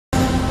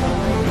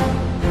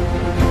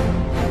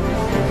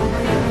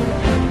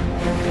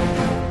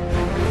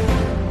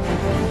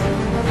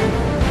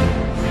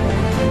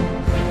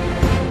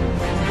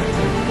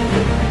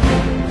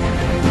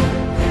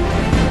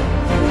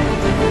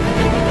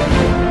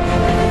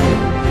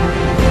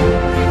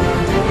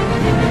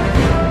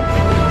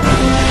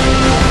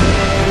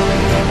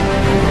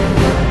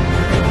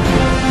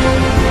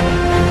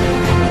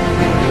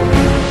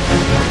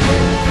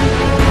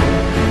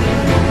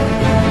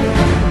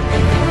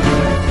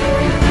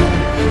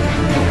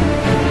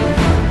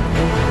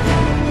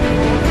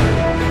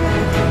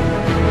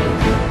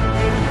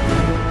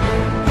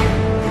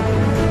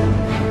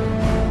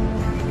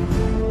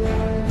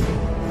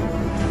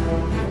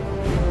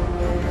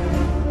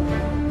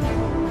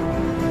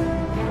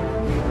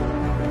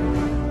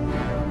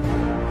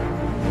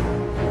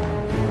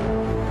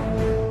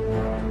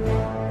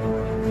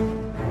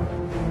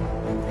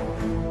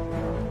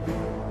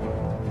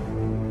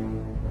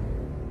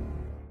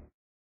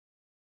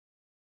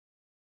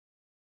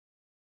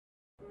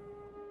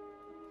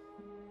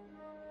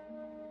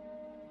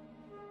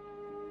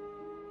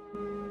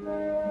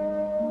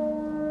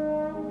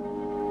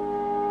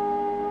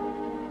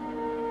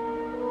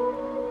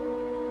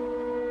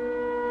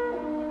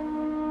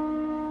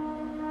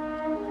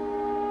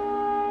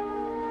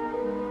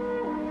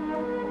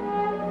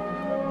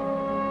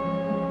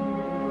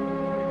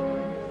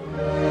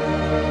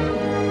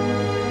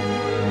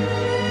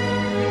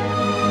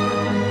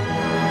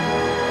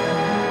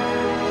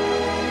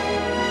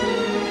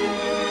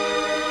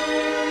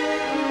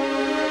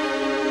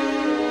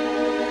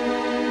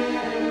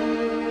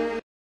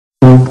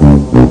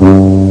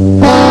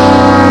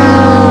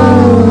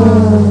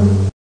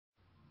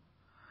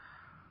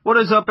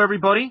is up,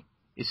 everybody?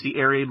 It's the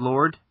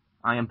TheAireaidLord.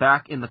 I am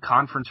back in the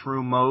conference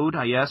room mode.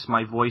 Yes,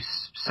 my voice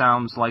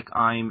sounds like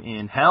I'm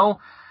in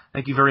hell.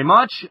 Thank you very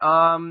much.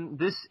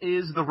 This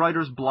is the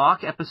Writer's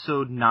Block,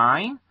 episode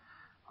 9.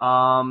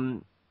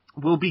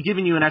 We'll be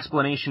giving you an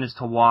explanation as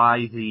to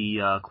why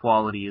the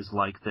quality is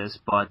like this,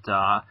 but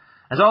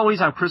as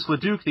always, I'm Chris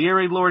LeDuc, the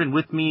TheAireaidLord, and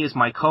with me is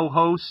my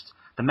co-host,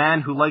 the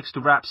man who likes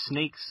to wrap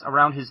snakes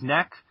around his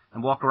neck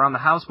and walk around the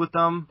house with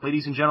them.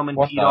 Ladies and gentlemen,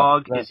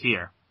 P-Dog is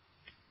here.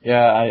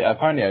 Yeah,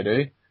 apparently I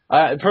do.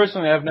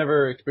 Personally, I've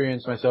never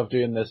experienced myself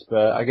doing this,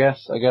 but I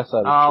guess that is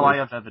true. I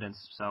have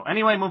evidence. So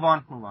anyway, move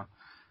on.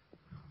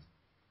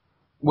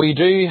 We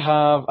do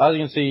have, as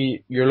you can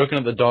see, you're looking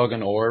at the dog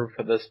and orb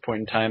at this point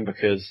in time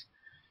because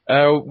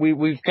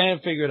we've kind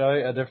of figured out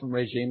a different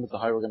regime as to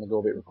how we're going to go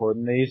about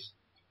recording these.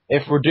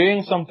 If we're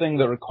doing something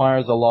that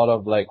requires a lot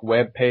of like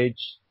web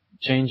page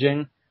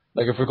changing,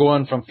 like if we're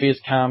going from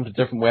Facecam to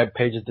different web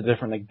pages to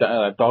different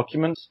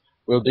documents,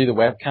 we'll do the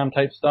webcam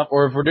type stuff.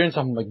 Or if we're doing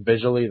something like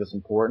visually that's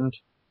important.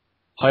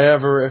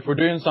 However, if we're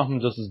doing something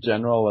just as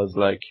general as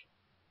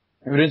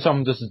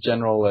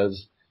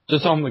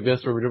just something like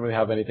this where we don't really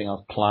have anything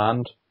else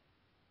planned,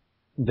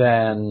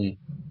 then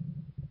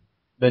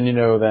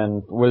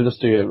we'll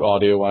just do it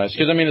audio wise.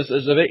 Because I mean, it's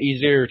a bit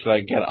easier to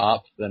like get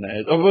up than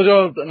it is.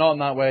 Oh, not in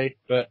that way,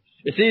 but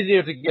it's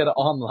easier to get it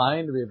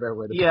online to be a better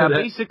way to put it. Yeah,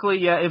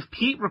 basically, if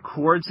Pete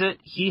records it,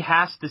 he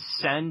has to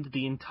send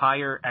the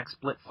entire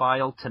XSplit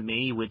file to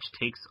me, which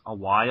takes a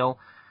while.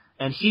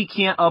 And he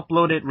can't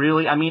upload it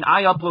really. I mean,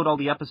 I upload all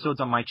the episodes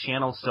on my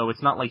channel, so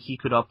it's not like he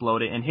could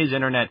upload it. And his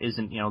internet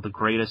isn't, the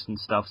greatest and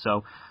stuff.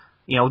 So,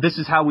 this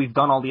is how we've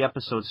done all the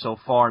episodes so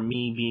far.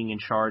 Me being in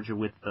charge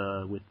with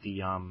the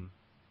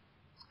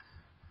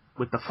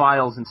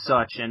files and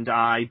such, and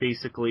I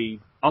basically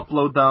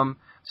upload them.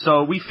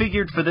 So we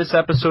figured for this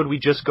episode we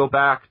just go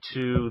back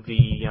to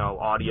the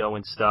audio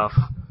and stuff.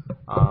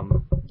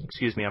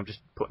 Excuse me, I'm just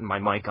putting my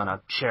mic on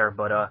a chair,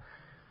 but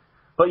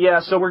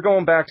yeah, so we're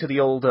going back to the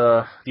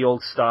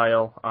old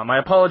style. I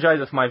apologize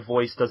if my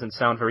voice doesn't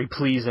sound very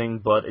pleasing,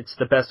 but it's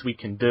the best we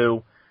can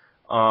do.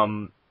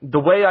 The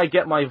way I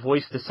get my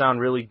voice to sound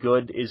really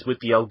good is with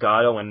the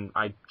Elgato, and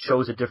I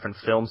chose a different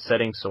film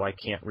setting, so I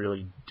can't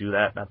really do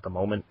that at the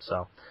moment.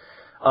 So,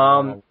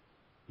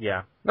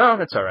 yeah, no,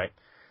 that's all right.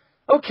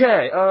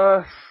 Okay,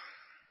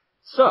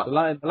 so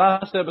the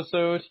last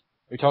episode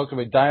we talked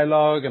about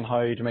dialogue and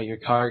how to make your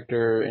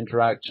character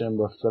interaction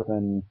with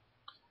something.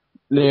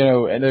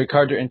 And the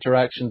character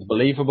interactions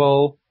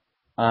believable,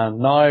 and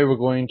now we're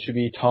going to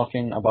be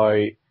talking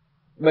about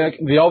like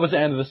the opposite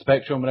end of the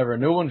spectrum. Whenever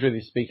no one's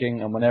really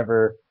speaking, and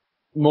whenever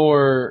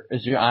more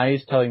is your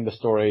eyes telling the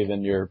story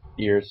than your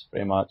ears,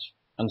 very much.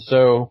 And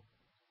so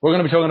we're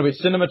going to be talking about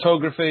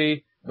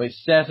cinematography, about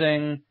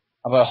setting,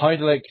 about how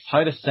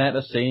to set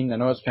a scene. I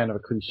know it's kind of a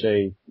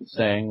cliche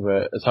saying,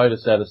 but it's how to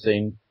set a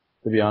scene,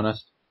 to be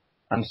honest.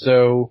 And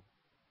so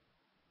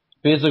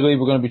basically,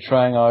 we're going to be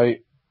trying out.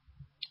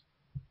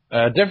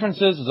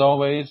 Differences, as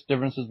always,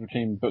 differences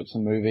between books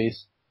and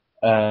movies.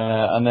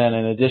 And then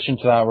in addition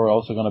to that, we're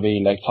also going to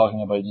be like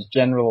talking about just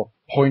general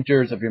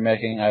pointers if you're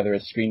making either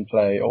a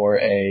screenplay or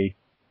a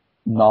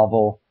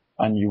novel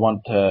and you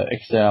want to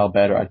excel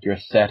better at your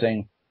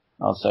setting,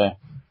 I'll say.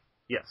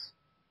 Yes.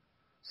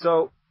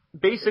 So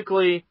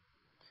basically,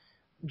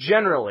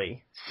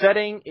 generally,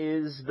 setting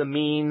is the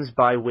means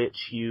by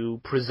which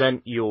you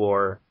present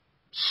your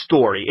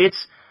story.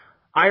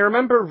 I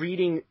remember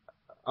reading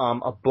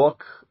a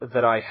book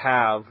that I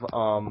have,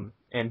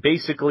 and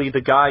basically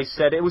the guy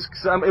said it was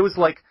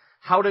like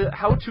how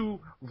to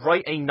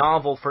write a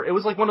novel it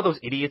was like one of those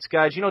idiots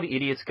guides, the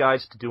idiots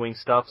guides to doing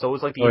stuff. So it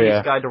was like the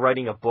idiots guide to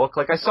writing a book.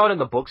 Like I saw it in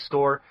the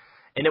bookstore,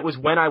 and it was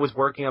when I was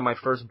working on my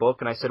first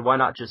book, and I said, why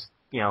not just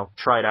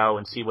try it out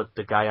and see what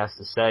the guy has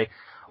to say.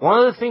 One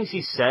of the things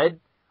he said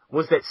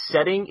was that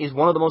setting is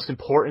one of the most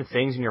important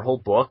things in your whole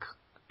book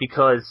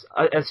because,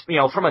 as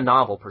from a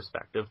novel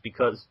perspective,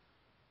 because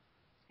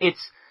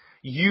it's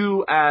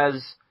you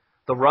as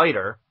the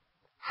writer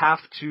have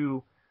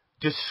to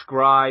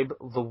describe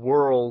the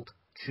world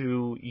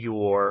to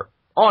your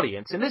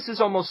audience. And this is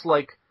almost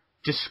like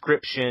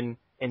description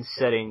and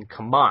setting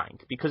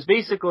combined. Because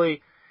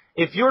basically,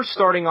 if you're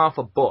starting off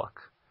a book,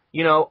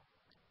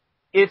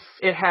 if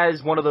it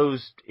has one of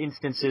those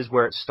instances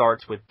where it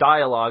starts with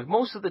dialogue,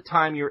 most of the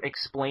time you're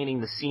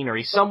explaining the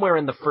scenery. Somewhere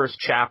in the first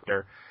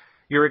chapter,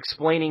 you're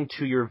explaining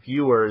to your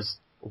viewers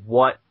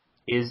what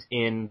is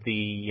in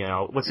the,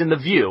 what's in the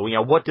view,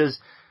 what does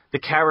the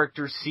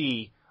character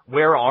see,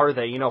 where are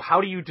they,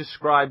 how do you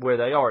describe where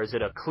they are? Is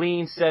it a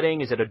clean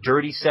setting? Is it a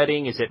dirty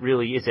setting? Is it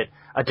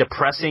a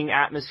depressing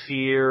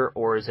atmosphere,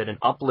 or is it an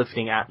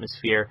uplifting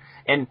atmosphere?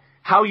 And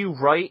how you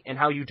write and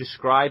how you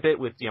describe it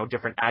with,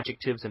 different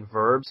adjectives and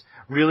verbs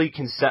really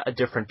can set a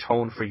different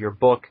tone for your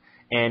book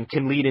and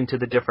can lead into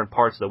the different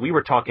parts that we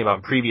were talking about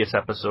in previous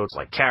episodes,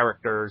 like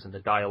characters and the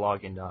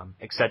dialogue and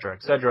et cetera,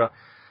 et cetera.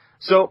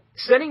 So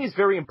setting is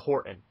very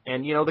important,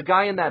 and the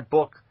guy in that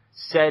book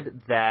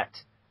said that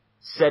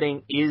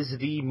setting is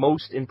the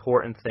most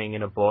important thing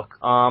in a book.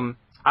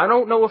 I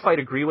don't know if I'd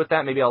agree with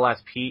that. Maybe I'll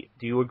ask Pete.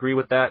 Do you agree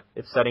with that?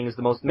 If setting is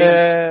the most...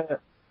 Maybe...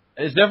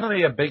 It's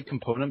definitely a big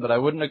component, but I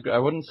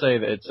wouldn't say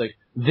that it's like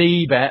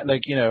the best.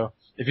 Like, you know,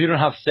 if you don't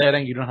have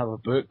setting, you don't have a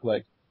book.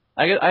 Like,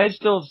 I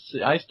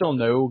still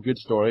know good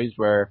stories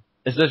where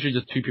it's literally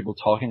just two people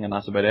talking and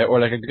that's about it, or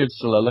like a good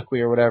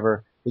soliloquy or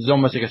whatever. It's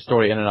almost like a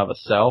story in and of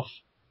itself,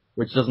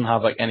 which doesn't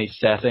have like any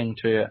setting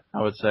to it,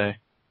 I would say.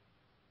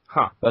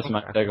 Huh. That's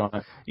my take on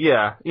it.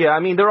 Yeah. I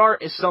mean, there are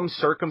some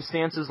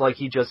circumstances, like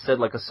he just said,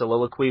 like a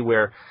soliloquy,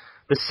 where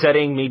the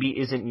setting maybe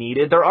isn't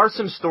needed. There are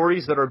some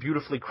stories that are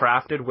beautifully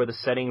crafted where the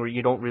setting, where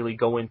you don't really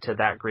go into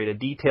that great a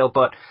detail,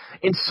 but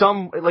in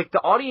some, like, the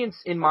audience,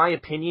 in my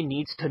opinion,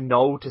 needs to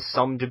know to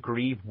some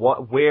degree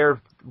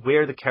where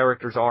the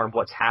characters are and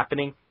what's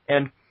happening.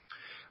 And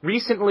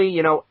recently,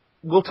 you know,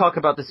 we'll talk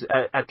about this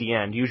at the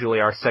end. Usually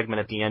our segment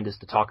at the end is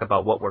to talk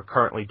about what we're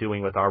currently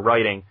doing with our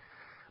writing.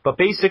 But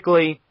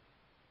basically,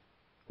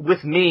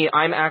 with me,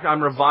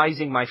 I'm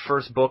revising my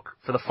first book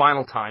for the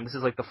final time. This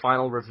is like the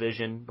final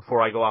revision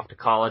before I go off to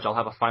college. I'll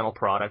have a final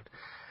product.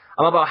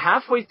 I'm about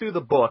halfway through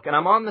the book, and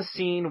I'm on the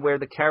scene where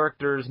the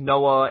characters,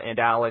 Noah and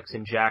Alex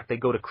and Jack, they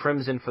go to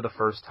Crimson for the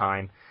first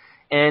time.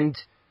 And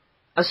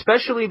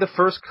especially the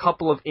first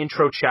couple of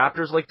intro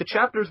chapters, like the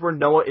chapters where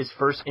Noah is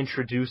first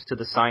introduced to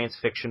the science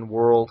fiction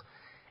world,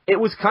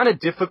 it was kind of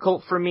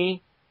difficult for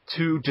me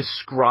to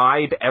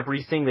describe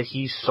everything that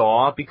he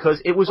saw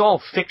because it was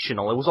all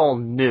fictional. It was all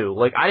new.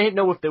 Like, I didn't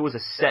know if there was a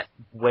set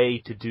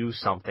way to do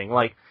something.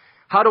 Like,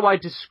 how do I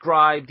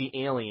describe the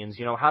aliens?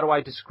 You know, how do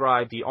I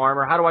describe the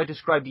armor? How do I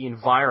describe the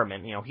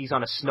environment? You know, he's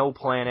on a snow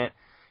planet.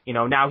 You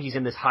know, now he's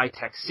in this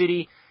high-tech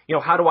city. You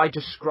know, how do I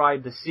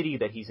describe the city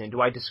that he's in?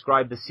 Do I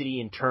describe the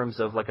city in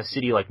terms of, like, a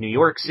city like New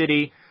York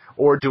City?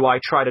 Or do I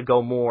try to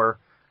go more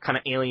kind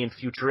of alien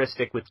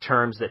futuristic with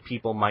terms that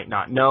people might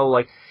not know?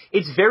 Like,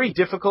 it's very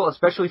difficult,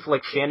 especially for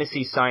like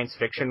fantasy science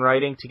fiction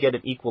writing, to get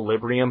an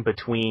equilibrium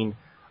between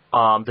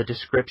the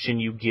description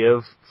you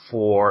give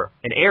for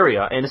an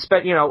area, and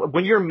especially, you know,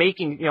 when you're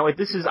making, you know,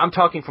 I'm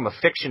talking from a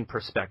fiction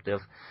perspective.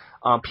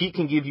 Pete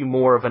can give you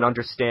more of an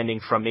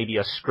understanding from maybe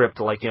a script,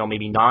 like, you know,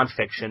 maybe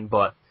nonfiction,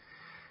 but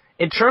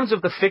in terms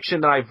of the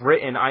fiction that I've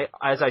written,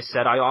 as I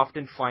said, I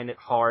often find it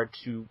hard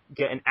to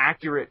get an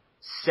accurate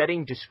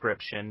setting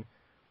description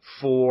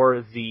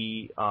for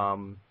the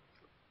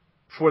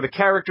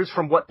characters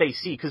from what they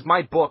see, because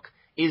my book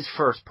is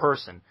first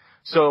person.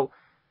 So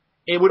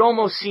it would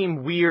almost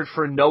seem weird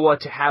for Noah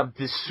to have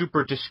this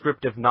super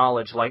descriptive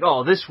knowledge, like,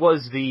 oh, this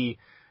was the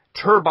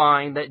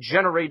turbine that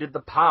generated the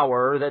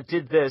power that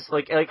did this.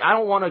 Like I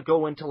don't want to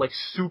go into like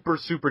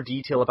super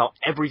detail about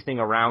everything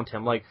around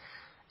him. Like,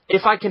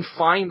 if I can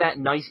find that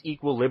nice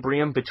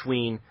equilibrium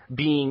between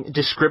being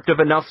descriptive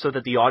enough so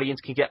that the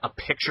audience can get a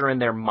picture in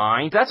their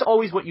mind, that's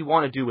always what you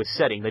want to do with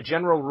setting. The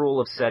general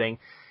rule of setting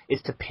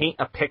is to paint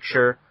a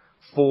picture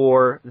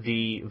for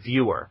the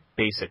viewer,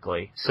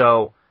 basically.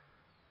 So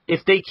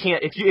if they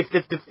can't,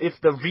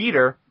 if the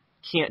reader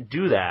can't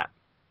do that,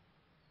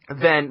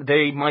 then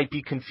they might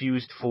be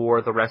confused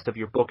for the rest of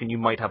your book and you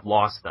might have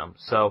lost them.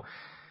 So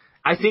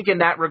I think in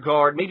that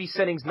regard, maybe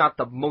setting's not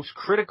the most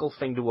critical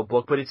thing to a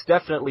book, but it's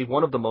definitely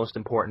one of the most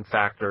important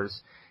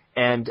factors.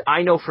 And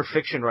I know for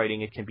fiction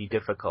writing it can be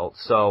difficult.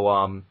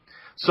 So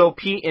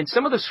Pete, in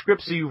some of the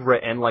scripts that you've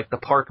written, like The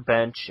Park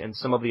Bench and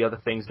some of the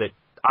other things that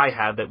I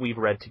have that we've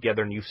read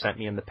together and you've sent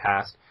me in the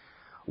past,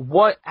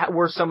 what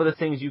were some of the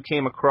things you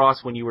came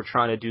across when you were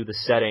trying to do the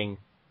setting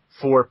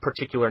for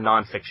particular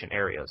nonfiction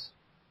areas?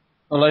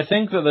 Well, I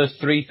think that there's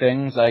three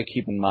things I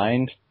keep in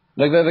mind.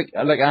 Like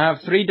I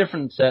have three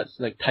different sets,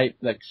 like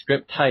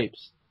script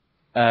types.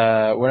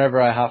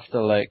 Whenever I have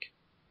to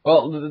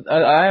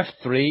I have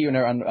three, you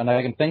know, and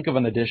I can think of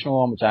an additional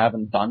one which I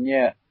haven't done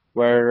yet,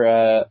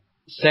 where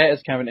set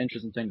is kind of an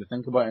interesting thing to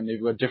think about, and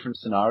they've got different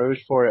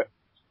scenarios for it.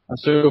 And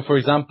so, for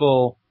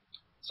example,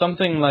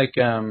 something like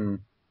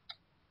let's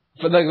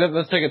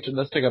take it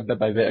bit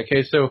by bit.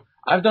 Okay, so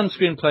I've done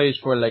screenplays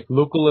for like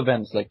local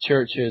events, like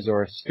churches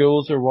or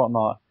schools or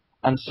whatnot.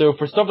 And so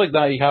for stuff like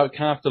that, you kind of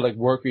have to like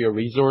work with your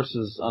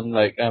resources and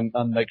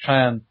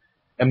try and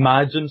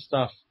imagine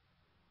stuff.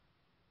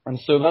 And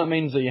so that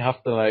means that you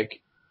have to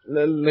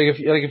if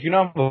you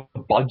don't have a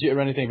budget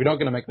or anything, if you're not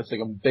going to make this like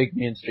a big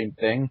mainstream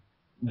thing,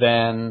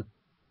 then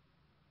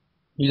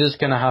you just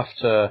kind of have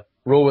to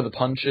roll with the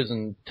punches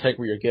and take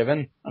what you're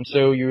given. And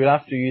so you would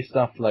have to use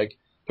stuff like,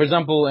 for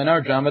example, in our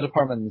drama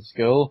department in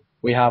school,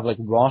 we have like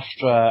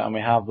rostra and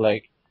we have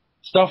like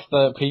stuff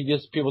that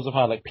previous peoples have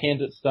had, like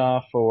painted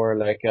stuff or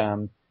like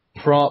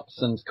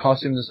props and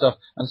costumes and stuff.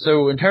 And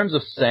so in terms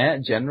of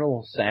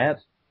general set,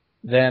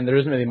 then there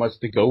isn't really much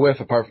to go with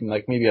apart from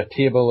like maybe a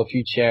table, a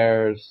few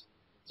chairs,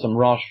 some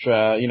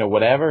rostra, you know,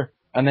 whatever.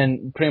 And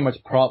then pretty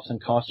much props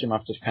and costume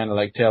have to kind of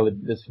like tell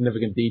the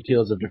significant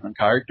details of different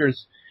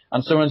characters.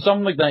 And so in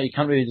something like that, you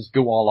can't really just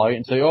go all out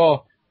and say,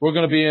 oh, we're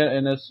going to be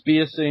in a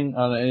spacing,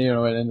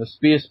 in the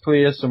space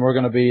place, and we're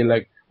going to be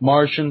like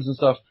Martians and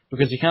stuff,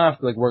 because you kind of have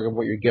to like work with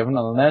what you're given,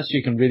 and unless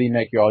you can really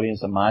make your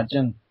audience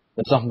imagine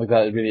that something like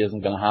that really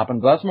isn't going to happen.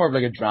 But that's more of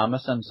like a drama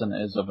sense than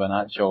it is of an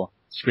actual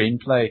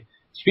screenplay.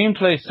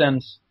 screenplay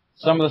sense,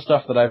 some of the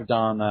stuff that I've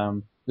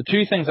done, the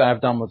two things that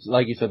I've done was,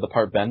 like you said, the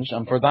part binge,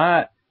 and for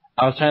that,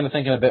 I was trying to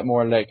think a bit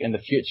more like in the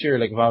future,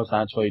 like if I was to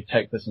actually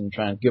take this and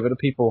try and give it to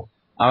people,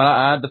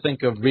 I had to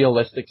think of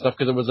realistic stuff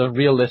because it was a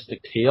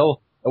realistic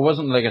tale. It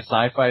wasn't like a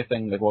sci-fi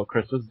thing like what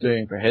Chris was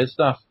doing for his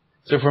stuff.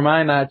 So for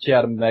mine, I actually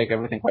had to make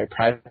everything quite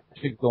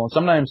practical. And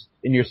sometimes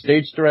in your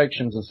stage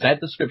directions and set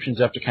descriptions,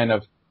 you have to kind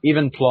of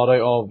even plot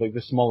out all of like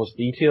the smallest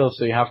details.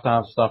 So you have to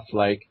have stuff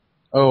like,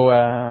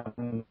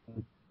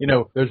 you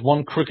know, there's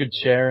one crooked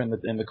chair in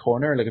the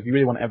corner. Like if you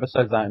really want to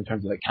emphasize that in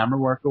terms of like camera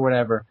work or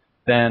whatever,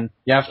 then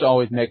you have to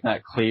always make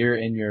that clear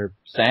in your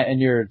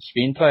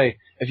screenplay.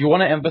 If you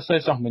want to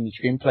emphasize something in your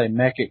screenplay,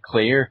 make it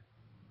clear.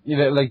 You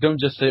know, like don't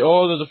just say,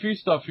 oh, there's a few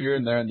stuff here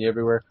and there and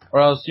everywhere, or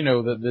else, you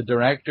know, the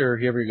director,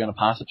 whoever you're going to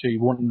pass it to,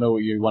 you won't know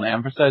what you want to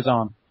emphasize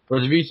on.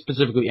 Whereas if you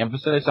specifically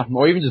emphasize something,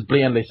 or even just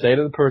blatantly say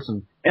to the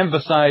person,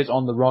 emphasize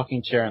on the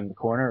rocking chair in the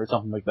corner or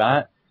something like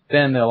that,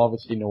 then they'll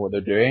obviously know what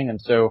they're doing. And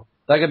so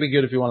that could be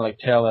good if you want to like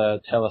tell a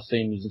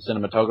scene using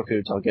cinematography,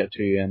 which I'll get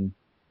to in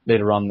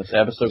later on in this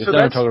episode. So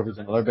cinematography is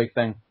another big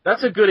thing.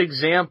 That's a good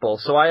example.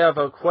 So I have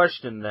a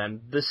question then.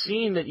 The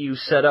scene that you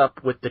set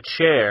up with the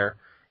chair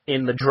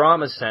in the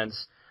drama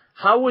sense,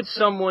 how would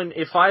someone,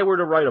 if I were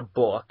to write a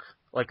book,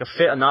 like a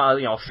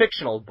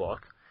fictional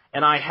book,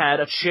 and I had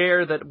a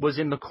chair that was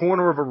in the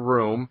corner of a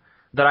room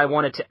that I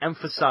wanted to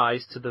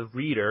emphasize to the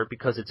reader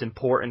because it's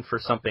important for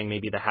something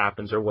maybe that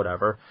happens or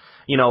whatever,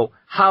 you know,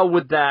 how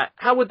would that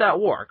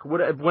work?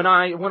 When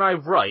I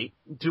write,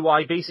 do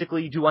I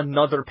basically do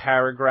another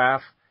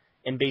paragraph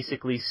and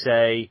basically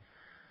say,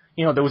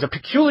 you know, there was a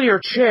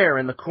peculiar chair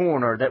in the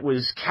corner that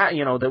was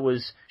that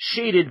was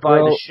shaded by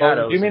the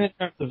shadows. Do you mean in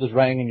terms of just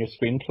writing in your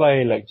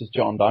screenplay, like just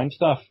jotting down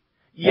stuff?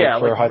 Yeah,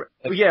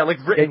 like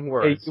written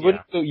words. You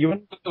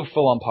wouldn't go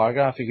full on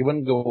paragraphic. You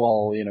wouldn't go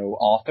all, you know,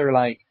 author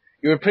like.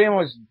 You would pretty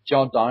much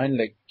jot down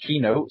like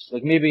keynotes,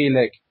 like maybe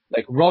like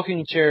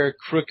rocking chair,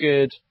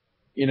 crooked,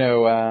 you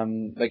know,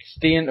 like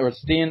stained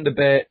a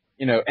bit,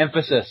 you know,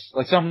 emphasis,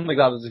 like something like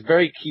that. It's a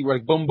very key word,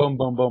 like boom, boom,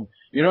 boom, boom.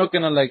 You're not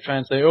gonna like try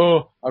and say,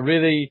 oh,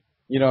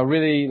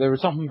 there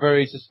was something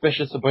very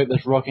suspicious about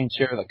this rocking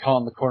chair that caught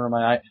in the corner of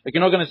my eye. Like,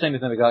 you're not going to say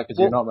anything like that because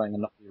you're not writing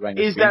enough.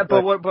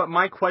 But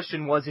my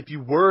question was, if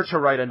you were to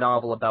write a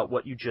novel about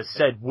what you just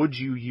said, would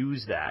you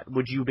use that?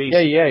 Would you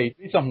basically... Yeah, you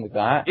do something like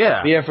that.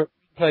 Yeah. But yeah, for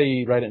play,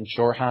 you write it in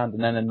shorthand,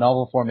 and then in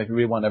novel form, if you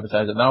really want to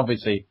emphasize it, then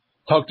obviously,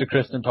 talk to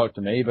Kristen, talk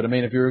to me. But I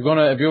mean, if you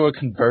were to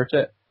convert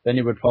it, then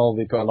you would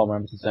probably put a lot more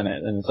emphasis in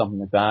it, and something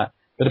like that.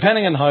 But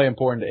depending on how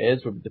important it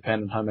is, would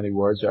depend on how many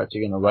words you're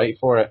actually going to write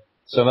for it.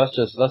 So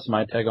that's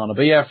my take on it.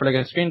 But yeah, for like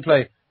a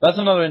screenplay, that's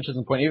another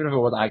interesting point, even if it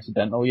was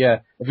accidental,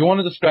 yeah. If you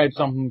want to describe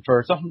something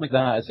like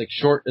that, it's like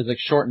short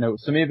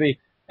notes. So maybe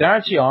there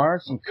actually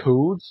are some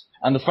codes,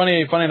 and it's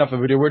funny enough, if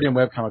we were doing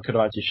webcam, I could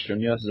have actually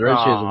shown you this. There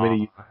actually is a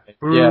really,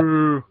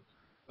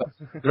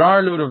 there are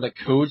a load of like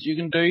codes you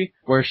can do,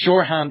 where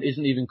shorthand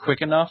isn't even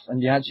quick enough,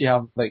 and you actually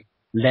have like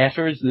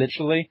letters,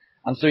 literally.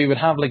 And so you would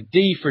have like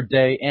D for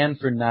day, N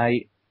for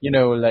night, you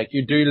know, like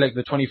you do like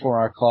the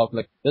 24-hour clock,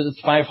 like this is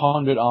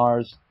 500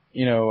 hours,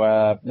 you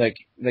know, like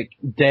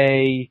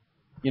day,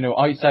 you know,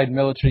 outside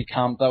military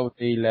camp, that would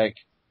be like,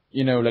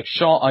 you know, like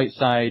shot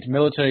outside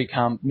military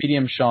camp,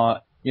 medium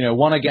shot, you know,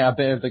 want to get a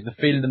bit of like the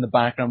field in the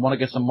background, want to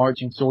get some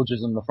marching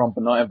soldiers in the front,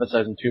 but not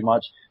emphasizing too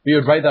much. But you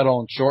would write that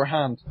all in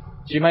shorthand.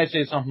 So you might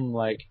say something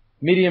like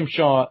medium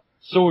shot,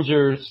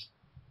 soldiers,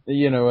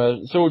 you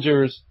know,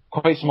 soldiers,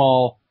 quite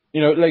small, you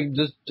know, like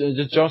just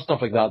jot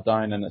stuff like that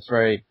down, and it's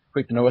very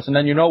quick to notice. And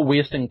then you're not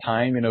wasting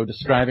time, you know,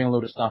 describing a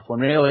load of stuff when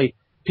really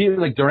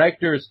people like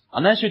directors,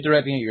 unless you're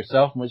directing it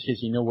yourself, in which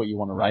case you know what you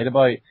want to write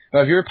about.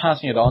 But if you're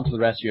passing it on to the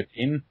rest of your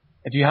team,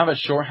 if you have it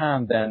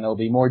shorthand, then it'll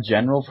be more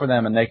general for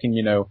them, and they can,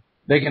 you know,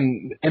 they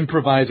can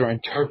improvise or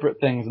interpret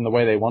things in the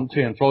way they want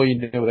to, and for all you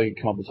know, they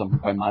can come up with something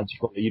quite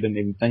magical that you didn't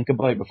even think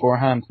about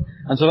beforehand.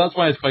 And so that's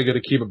why it's quite good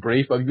to keep it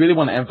brief. But if you really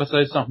want to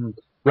emphasize something,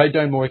 write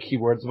down more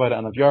keywords about it,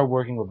 and if you are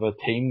working with a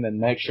team, then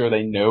make sure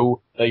they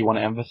know that you want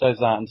to emphasize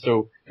that. And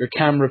so your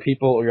camera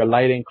people, or your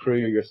lighting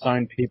crew, or your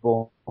sound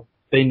people,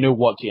 they know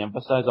what to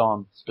emphasize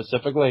on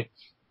specifically.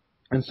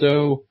 And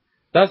so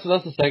that's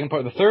the second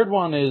part. The third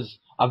one is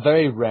a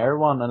very rare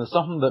one, and it's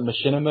something that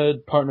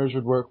machinima partners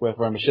would work with,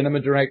 or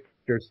machinima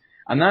directors.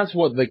 And that's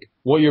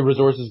what your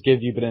resources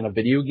give you, but in a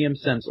video game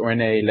sense, or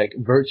in a like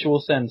virtual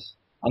sense.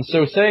 And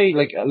so say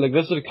like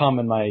this would come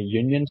in my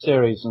Union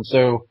series, and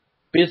so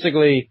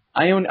basically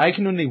I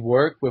can only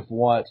work with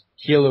what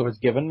Halo has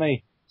given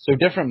me. So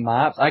different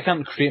maps, I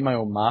can't create my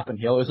own map in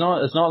Halo. It's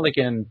not like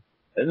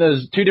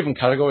there's two different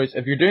categories.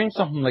 If you're doing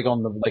something like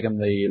on the what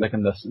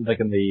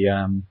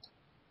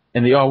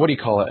do you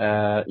call it?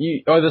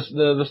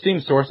 The Steam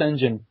source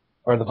engine,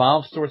 or the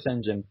Valve source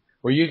engine,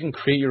 where you can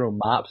create your own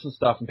maps and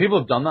stuff, and people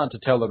have done that to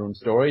tell their own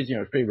stories. You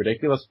know, it's pretty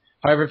ridiculous.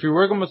 However, if you're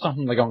working with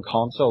something like on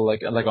console,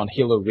 like on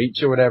Halo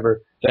Reach or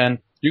whatever, then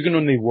you can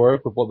only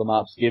work with what the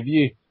maps give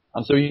you,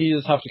 and so you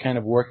just have to kind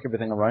of work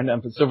everything around it.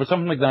 And so for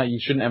something like that, you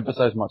shouldn't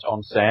emphasize much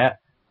on set,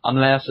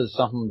 unless it's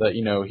something that,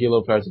 you know,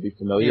 Halo players would be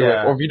familiar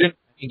with. Or if you're doing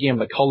a game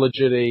like Call of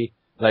Duty,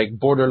 like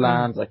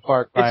Borderlands, like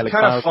Far Cry, It's like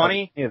kind of Final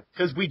funny, Fantasy.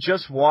 because we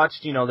just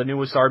watched, the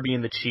newest Arby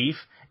and the Chief,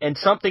 and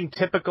something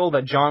typical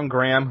that John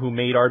Graham, who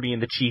made Arby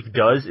and the Chief,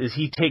 does is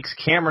he takes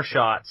camera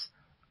shots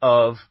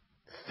of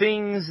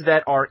things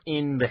that are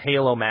in the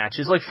Halo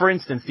matches. Like, for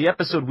instance, the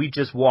episode we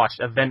just watched,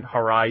 Event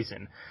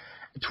Horizon.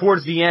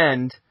 Towards the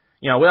end,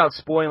 without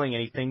spoiling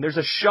anything, there's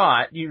a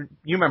shot, you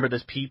remember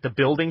this, Pete, the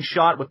building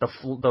shot with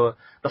the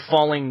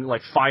falling,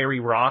 like, fiery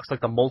rocks,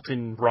 like the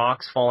molten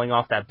rocks falling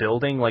off that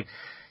building. Like,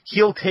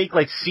 he'll take,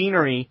 like,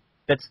 scenery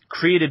that's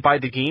created by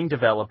the game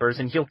developers,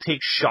 and he'll take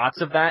shots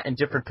of that in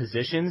different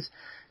positions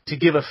to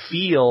give a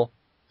feel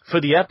for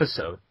the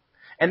episode.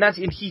 And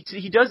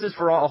he does this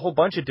for a whole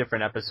bunch of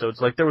different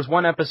episodes. Like, there was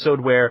one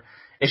episode where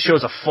it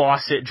shows a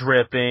faucet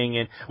dripping,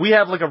 and we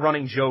have, like, a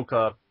running joke,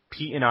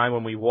 Pete and I,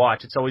 when we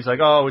watch, it's always like,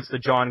 oh, it's the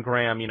John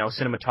Graham,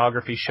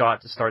 cinematography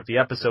shot to start the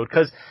episode,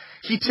 because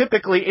he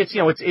typically,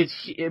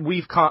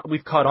 we've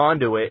caught on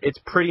to it. It's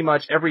pretty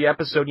much every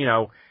episode,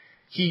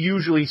 he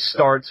usually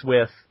starts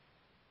with,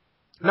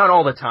 not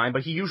all the time,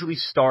 but he usually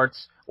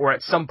starts, or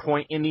at some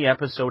point in the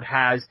episode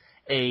has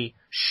a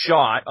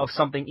shot of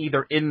something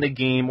either in the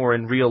game or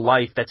in real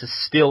life that's a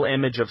still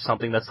image of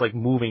something that's, like,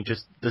 moving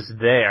just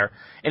there.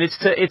 And it's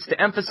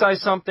to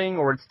emphasize something,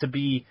 or it's to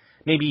be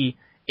maybe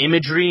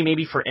imagery,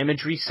 maybe for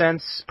imagery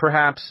sense,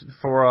 perhaps,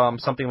 for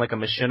something like a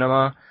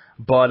machinima.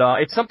 But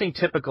it's something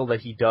typical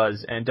that he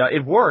does, and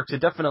it works.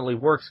 It definitely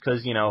works,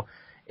 because,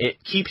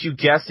 it keeps you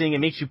guessing. It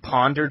makes you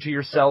ponder to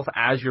yourself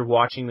as you're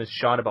watching this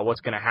shot about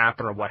what's going to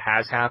happen or what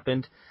has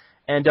happened.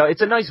 And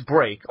it's a nice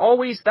break.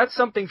 Always, that's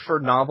something for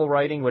novel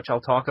writing, which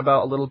I'll talk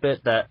about a little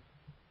bit, that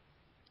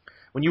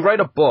when you write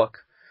a book,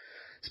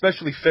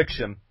 especially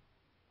fiction,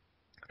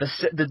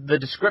 the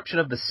description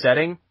of the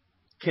setting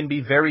can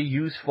be very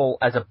useful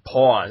as a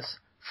pause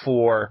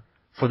for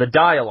the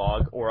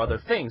dialogue or other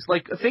things.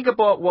 Like, think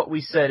about what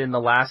we said in the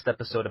last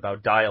episode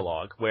about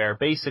dialogue, where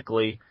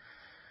basically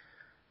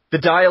the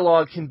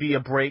dialogue can be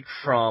a break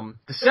from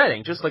the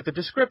setting, just like the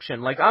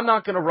description. Like, I'm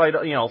not going to write,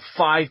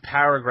 5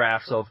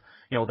 paragraphs of,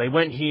 they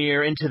went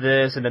here into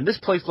this, and then this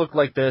place looked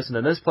like this, and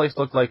then this place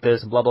looked like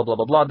this, and blah, blah, blah,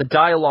 blah, blah. The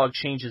dialogue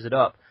changes it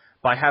up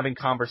by having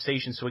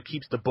conversations, so it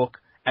keeps the book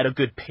at a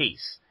good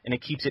pace, and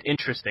it keeps it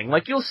interesting.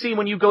 Like, you'll see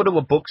when you go to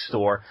a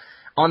bookstore,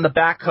 on the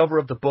back cover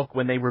of the book,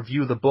 when they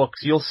review the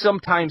books, you'll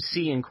sometimes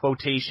see in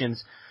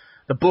quotations,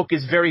 the book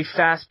is very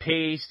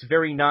fast-paced,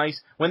 very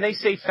nice. When they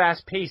say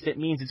fast-paced, it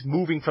means it's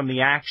moving from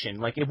the action.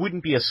 Like, it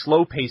wouldn't be a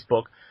slow-paced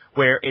book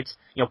where it's,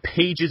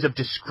 pages of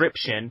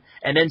description,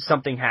 and then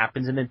something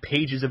happens, and then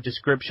pages of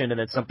description, and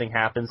then something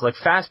happens. Like,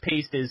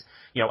 fast-paced is,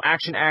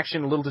 action,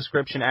 a little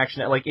description,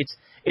 action. Like,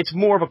 it's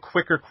more of a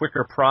quicker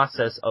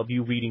process of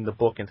you reading the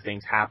book and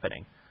things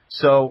happening.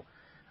 So,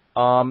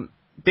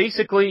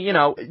 basically,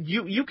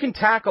 you can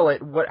tackle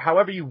it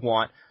however you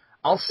want.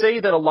 I'll say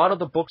that a lot of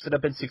the books that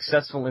have been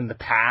successful in the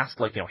past,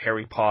 like,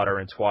 Harry Potter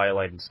and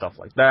Twilight and stuff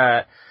like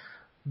that,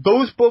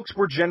 those books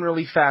were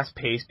generally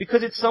fast-paced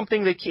because it's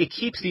something that it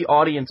keeps the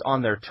audience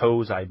on their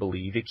toes, I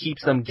believe. It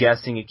keeps them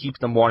guessing. It keeps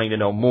them wanting to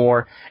know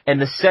more.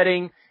 And the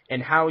setting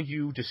and how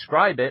you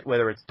describe it,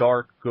 whether it's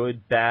dark,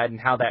 good, bad,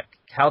 and how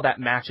that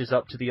matches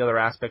up to the other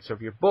aspects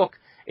of your book,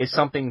 is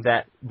something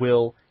that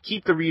will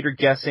keep the reader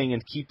guessing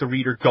and keep the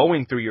reader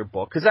going through your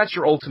book, because that's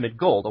your ultimate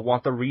goal, to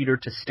want the reader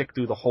to stick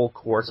through the whole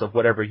course of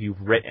whatever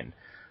you've written.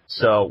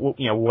 So,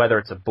 whether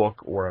it's a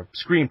book or a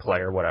screenplay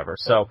or whatever.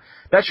 So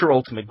that's your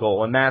ultimate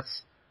goal, and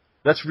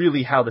that's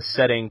really how the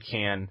setting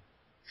can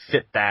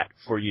fit that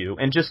for you,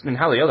 and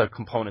how the other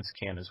components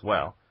can as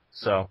well.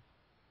 So.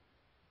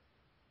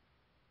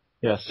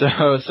 Yeah,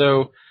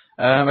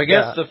 I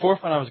guess the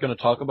fourth one I was going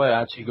to talk about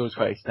actually goes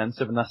quite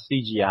extensive, and that's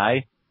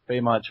CGI,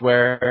 pretty much,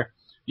 where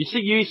you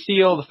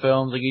see all the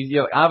films, like,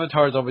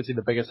 Avatar is obviously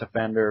the biggest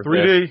offender of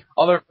 3D. this.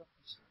 Other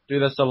films do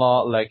this a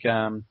lot, like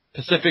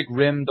Pacific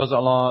Rim does it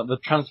a lot, the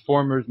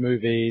Transformers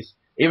movies,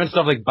 even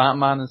stuff like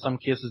Batman in some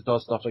cases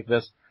does stuff like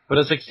this. But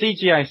it's like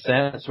CGI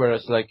sets where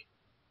it's like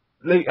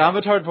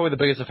Avatar is probably the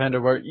biggest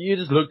offender, where you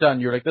just looked at it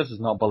and you're like, this is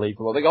not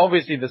believable. Like,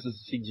 obviously this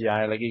is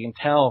CGI, like, you can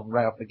tell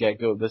right off the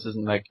get-go this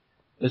isn't like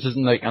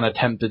an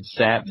attempted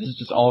set, this is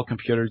just all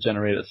computer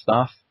generated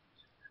stuff.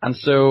 And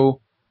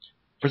so,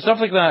 for stuff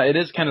like that, it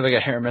is kind of like a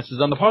hit or miss.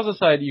 On the positive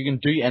side, you can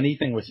do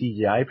anything with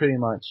CGI pretty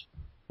much,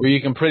 where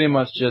you can pretty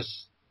much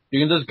just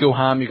go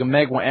ham, you can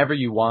make whatever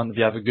you want if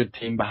you have a good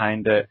team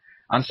behind it.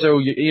 And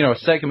so,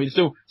 secondly,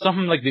 so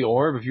something like The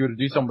Orb, if you were to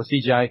do something with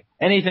CGI,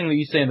 anything that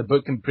you say in the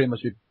book can pretty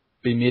much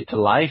be made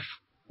to life.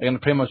 It can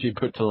pretty much be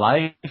put to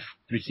life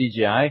through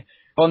CGI.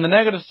 But on the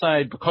negative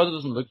side, because it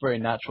doesn't look very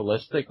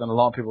naturalistic, then a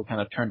lot of people kind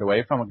of turned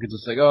away from it, because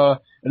it's like, oh,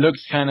 it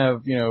looks kind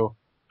of,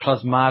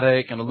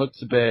 plasmatic, and it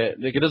looks a bit,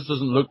 like, it just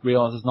doesn't look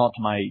real, and it's not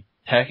to my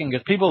taking,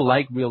 because people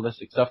like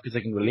realistic stuff because they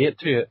can relate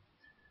to it.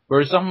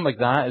 Whereas something like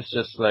that is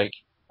just like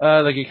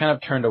you kind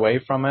of turned away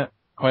from it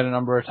quite a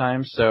number of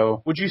times,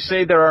 so. Would you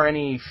say there are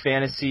any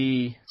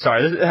fantasy...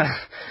 Sorry,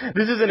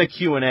 this isn't a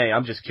Q&A,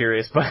 I'm just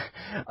curious, but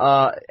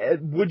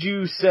would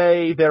you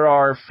say there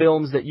are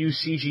films that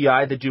use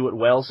CGI that do it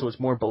well so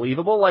it's more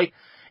believable? Like,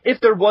 If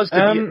there was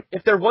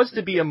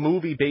to be a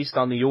movie based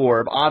on the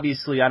orb,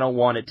 obviously I don't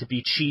want it to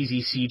be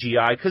cheesy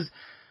CGI, because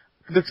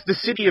the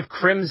city of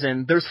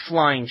Crimson, there's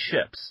flying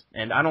ships,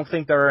 and I don't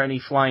think there are any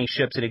flying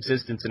ships in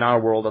existence in our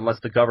world unless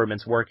the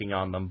government's working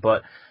on them.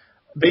 But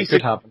basically, it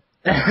could happen.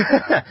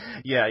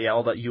 yeah,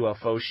 all that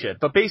UFO shit.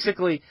 But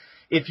basically,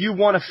 if you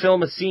want to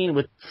film a scene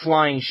with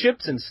flying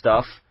ships and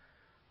stuff,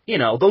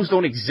 those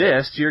don't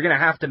exist. You're gonna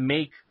have to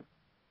make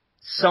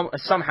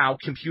somehow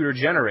computer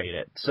generate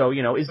it. So,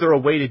 is there a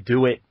way to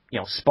do it,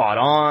 spot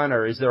on,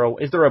 or is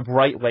there a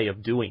right way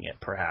of doing it,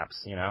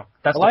 perhaps,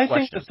 That's the question. I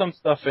think there's some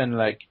stuff in,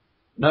 like,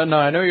 no,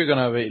 I know you're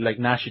gonna be, like,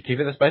 gnash your teeth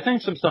at this, but I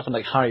think some stuff in,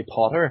 like, Harry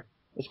Potter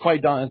is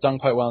done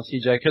quite well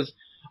in CGI, because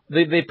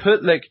they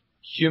put, like,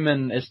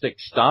 humanistic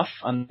stuff,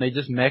 and they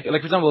just make it,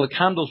 like, for example, the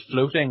candles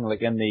floating,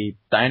 like, in the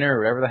diner, or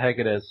wherever the heck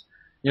it is,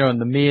 in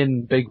the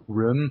main big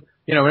room,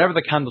 whenever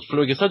the candles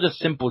float, it's such a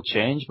simple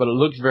change, but it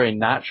looks very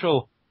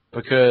natural.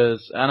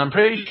 Because, and I'm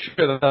pretty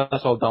sure that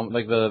that's all done,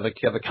 like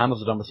the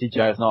candles are done with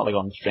CGI, it's not like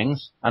on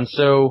strings. And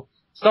so,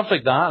 stuff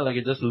like that, like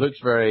it just looks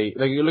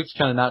it looks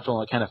kind of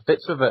natural and it kind of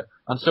fits with it.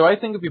 And so I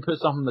think if you put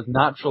something that's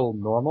natural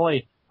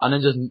normally, and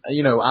then just, add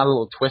a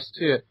little twist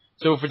to it.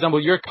 So, for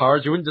example, your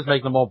cars, you wouldn't just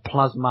make them all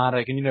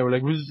plasmatic and,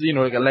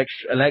 like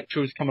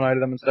electrodes coming out of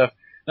them and stuff.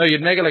 No,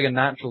 you'd make it like a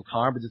natural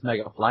car, but just make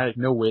it fly, like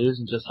no wheels,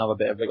 and just have a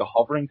bit of like a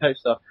hovering type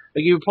stuff.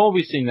 Like you've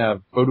probably seen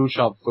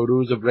Photoshop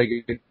photos of like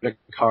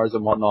cars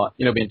and whatnot,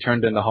 being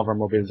turned into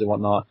hovermobiles and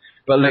whatnot.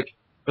 But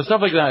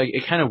stuff like that,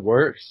 it kind of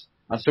works.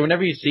 And so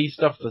whenever you see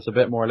stuff that's a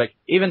bit more like,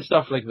 even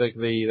stuff like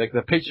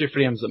the picture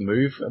frames that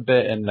move a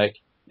bit in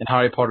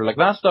Harry Potter, like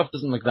that stuff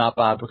doesn't look that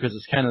bad because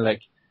it's kind of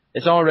like,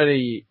 it's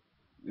already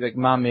like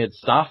man-made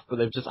stuff, but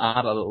they've just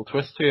added a little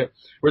twist to it.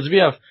 Whereas if you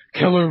have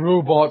killer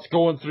robots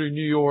going through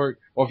New York,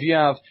 or if you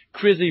have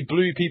crazy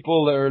blue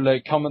people that are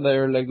like coming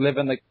there, like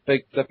living like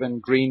big flipping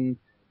green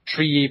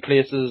tree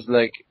places,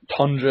 like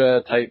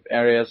tundra type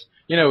areas,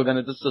 then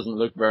it just doesn't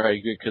look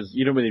very good because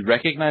you don't really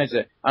recognize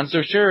it. And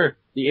so sure,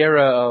 the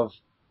era of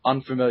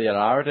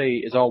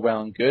unfamiliarity is all well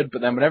and good,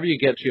 but then whenever you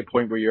get to a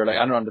point where you're like,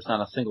 I don't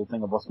understand a single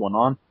thing of what's going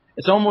on,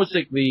 it's almost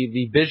like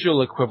the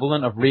visual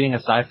equivalent of reading a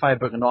sci-fi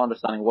book and not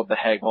understanding what the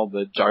heck all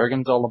the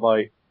jargon's all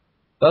about.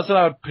 That's what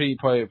I would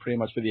pretty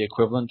much be the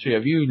equivalent to.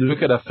 If you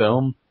look at a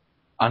film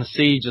and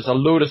see just a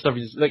load of stuff,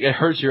 like it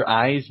hurts your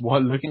eyes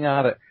while looking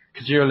at it,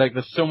 because you're like,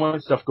 there's so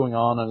much stuff going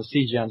on and the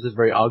CGI is just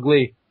very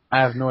ugly.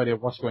 I have no idea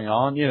what's going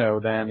on,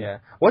 then... Yeah.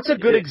 What's a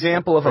good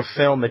example of a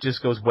film that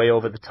just goes way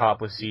over the top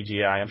with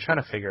CGI? I'm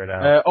trying to figure it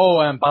out.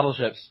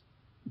 Battleships.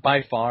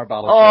 By far,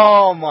 Battleships.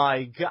 Oh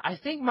my god. I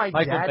think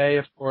Michael Bay,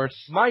 of course.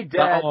 My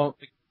dad...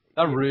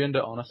 That ruined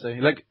it,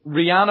 honestly. Like,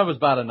 Rihanna was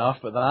bad enough,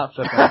 but that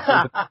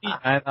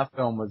that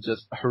film was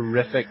just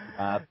horrific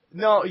bad.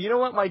 No, you know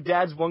what? My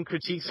dad's one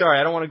critique. Sorry,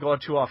 I don't want to go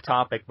too off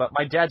topic, but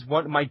my dad's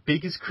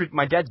biggest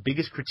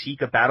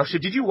critique of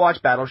Battleship. Did you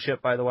watch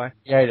Battleship, by the way?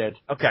 Yeah, I did.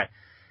 Okay.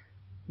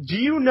 Do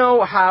you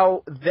know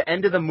how the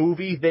end of the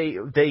movie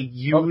they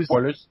used?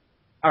 Spoilers.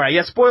 All right,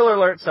 yeah. Spoiler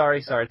alert.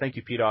 Sorry. Thank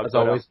you, P-Dog. As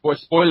always,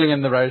 spoiling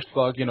in the Roush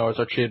blog, it's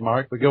our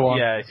trademark. But go on.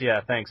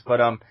 Yeah. Thanks,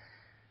 but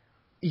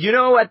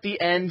at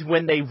the end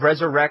when they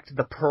resurrect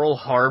the Pearl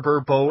Harbor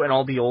boat and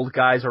all the old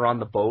guys are on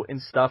the boat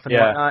and stuff and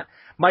whatnot,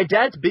 my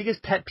dad's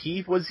biggest pet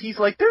peeve was he's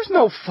like, there's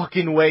no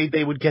fucking way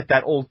they would get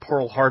that old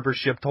Pearl Harbor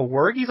ship to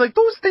work. He's like,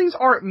 those things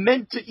aren't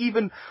meant to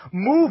even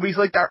move. He's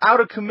like, they're out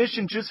of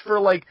commission just for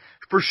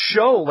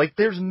show. Like,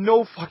 there's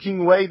no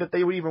fucking way that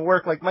they would even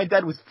work. Like, my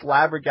dad was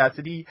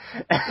flabbergasted. He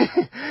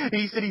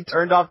said he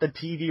turned off the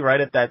TV right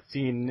at that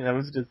scene. And it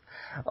was just,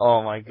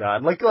 oh my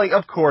god. Like,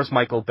 of course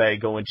Michael Bay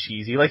going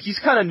cheesy. Like, he's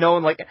kind of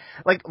known, like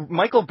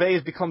Michael Bay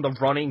has become the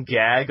running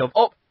gag of,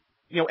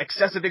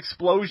 excessive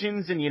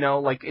explosions and,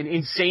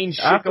 insane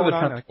shit After going the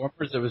on.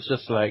 Transformers, it was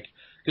just like,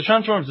 the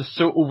Transformers is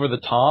so over the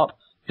top,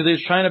 because he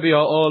was trying to be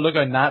look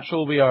how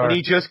natural we are. And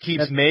he just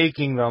keeps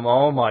making them.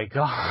 Oh my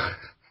god.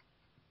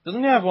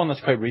 Doesn't he have one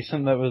that's quite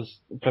recent that was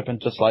flipping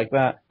just like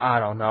that? I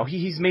don't know.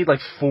 He's made like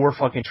 4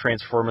 fucking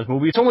Transformers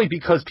movies. It's only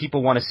because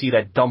people want to see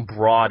that dumb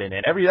broad in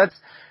it.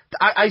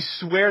 I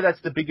swear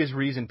that's the biggest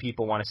reason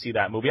people want to see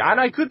that movie. And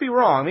I could be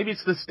wrong. Maybe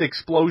it's the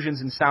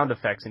explosions and sound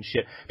effects and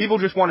shit. People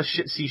just want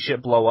to see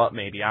shit blow up.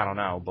 Maybe, I don't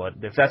know. But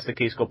if that's the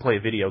case, go play a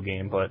video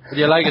game. But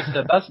yeah, like I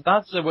said,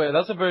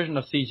 that's a version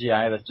of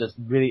CGI that's just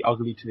really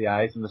ugly to the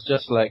eyes, and it's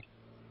just like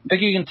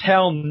you can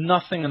tell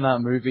nothing in that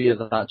movie is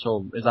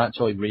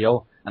actually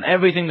real. And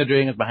everything they're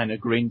doing is behind a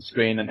green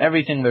screen, and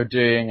everything they're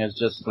doing is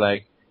just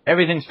like,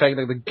 everything's fake.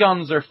 Like, the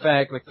guns are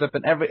fake, like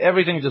flipping,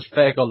 everything's just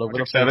fake all over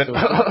the place.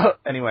 So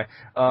anyway,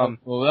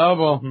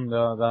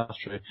 no, that's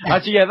true.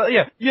 Actually,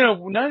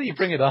 now that you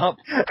bring it up,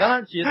 that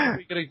actually is a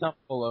pretty good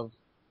example of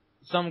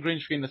some green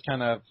screen that's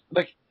kind of,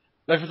 like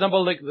for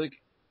example, like,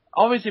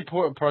 obviously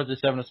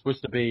Project 7 is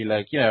supposed to be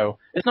like,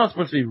 it's not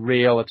supposed to be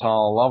real at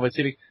all.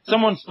 Obviously, like,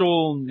 someone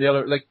stole the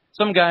other, like,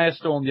 some guy has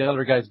stolen the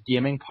other guy's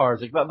gaming powers.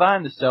 Like, that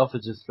in itself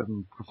is just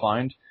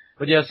profound.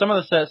 But yeah, some of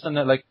the sets in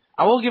it, like,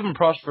 I will give them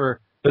props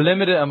for the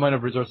limited amount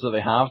of resources that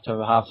they have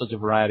to have such a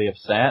variety of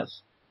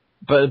sets.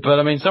 But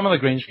I mean, some of the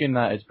green screen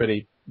that is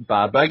pretty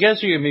bad. But I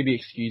guess you can maybe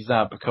excuse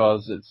that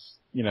because it's,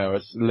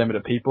 it's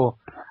limited people.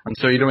 And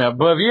so you don't have,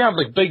 but if you have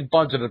like big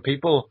budgeted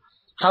people,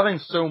 having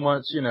so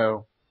much,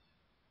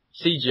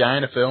 CGI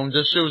in a film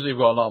just shows they've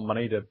got a lot of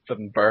money to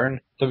fucking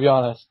burn, to be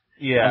honest.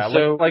 Yeah, And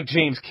so, like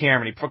James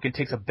Cameron, he fucking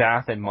takes a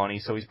bath in money,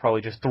 so he's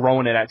probably just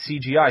throwing it at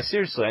CGI.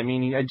 Seriously, I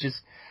mean,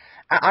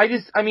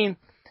 I mean,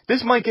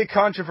 this might get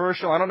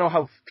controversial. I don't know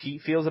how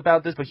Pete feels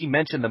about this, but he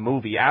mentioned the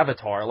movie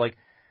Avatar. Like,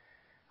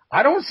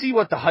 I don't see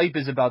what the hype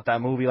is about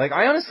that movie. Like,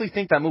 I honestly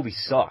think that movie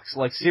sucks.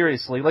 Like,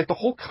 seriously, like, the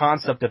whole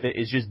concept of it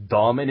is just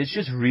dumb, and it's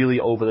just really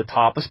over the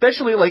top.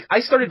 Especially, like, I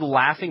started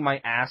laughing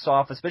my ass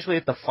off, especially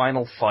at the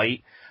final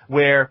fight,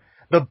 where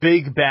the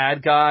big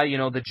bad guy,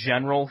 the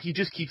general, he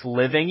just keeps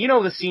living. You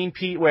know the scene,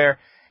 Pete, where,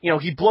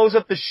 he blows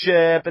up the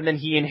ship, and then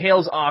he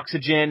inhales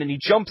oxygen, and he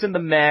jumps in the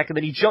mech, and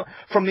then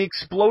from the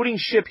exploding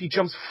ship, he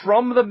jumps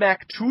from the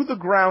mech to the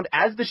ground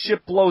as the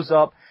ship blows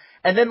up,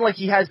 and then, like,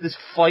 he has this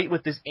fight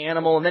with this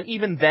animal, and then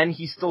even then,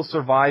 he's still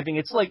surviving.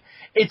 It's like,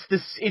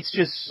 it's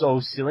just so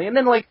silly. And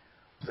then, like,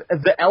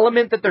 the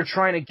element that they're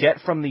trying to get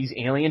from these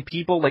alien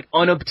people, like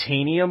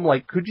unobtainium,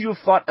 like, could you have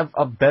thought of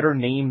a better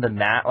name than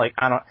that? Like,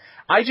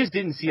 I just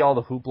didn't see all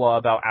the hoopla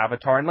about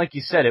Avatar, and like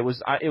you said, it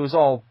was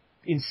all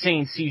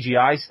insane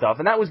CGI stuff,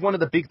 and that was one of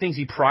the big things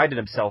he prided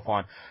himself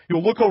on.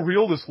 Look how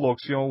real this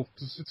looks,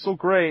 it's so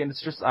great, and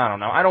it's just, I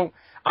don't know,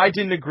 I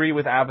didn't agree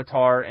with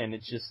Avatar, and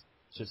it's just,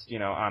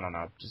 I don't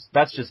know,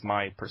 that's just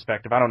my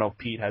perspective. I don't know if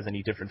Pete has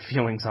any different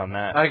feelings on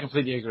that. I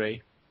completely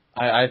agree.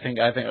 I think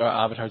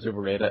Avatar's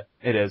overrated.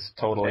 It is,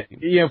 totally.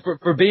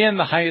 For being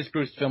the highest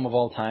grossed film of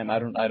all time, I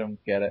don't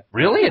get it.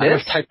 Really? It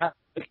is?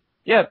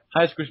 Yeah,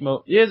 highest grossed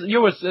film. Yes,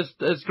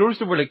 it's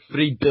grossed over like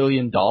 $3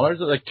 billion,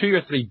 like $2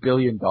 or $3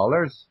 billion.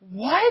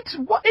 What? It's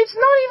not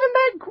even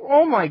that.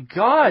 Oh my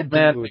god, dude.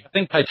 Man, I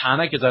think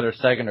Titanic is either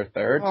second or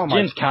third. Oh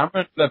James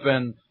Cameron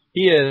flipping.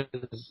 He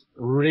is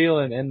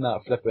reeling in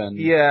that flipping.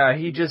 Yeah,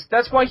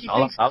 that's why he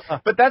thinks,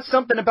 but that's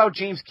something about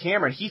James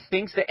Cameron. He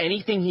thinks that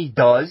anything he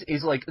does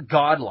is, like,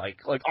 godlike.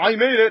 Like, I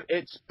made it,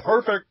 it's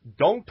perfect,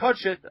 don't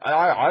touch it,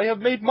 I have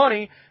made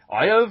money,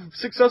 I have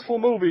successful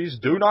movies,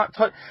 do not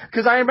touch.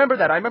 Because I remember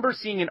that. I remember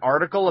seeing an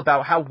article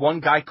about how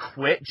one guy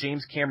quit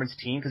James Cameron's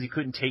team because he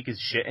couldn't take his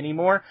shit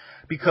anymore.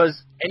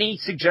 Because any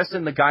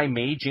suggestion the guy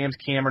made, James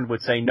Cameron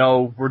would say,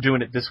 no, we're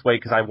doing it this way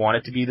because I want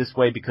it to be this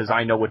way because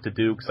I know what to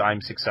do because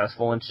I'm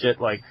successful and shit.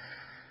 Like,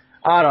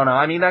 I don't know.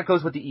 I mean, that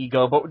goes with the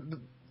ego, but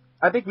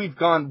I think we've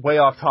gone way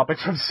off topic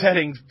from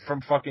settings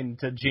from fucking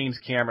to James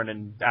Cameron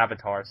and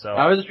Avatar, so.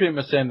 I was just pretty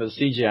much saying that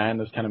the CGI in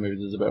those kind of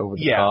movies is a bit over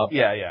the top.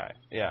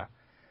 Yeah.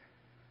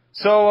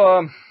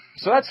 So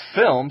that's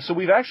film. So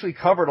we've actually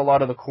covered a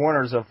lot of the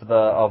corners of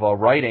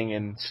writing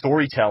and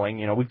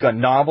storytelling. We've got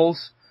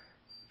novels.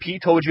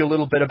 Pete told you a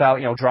little bit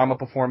about, drama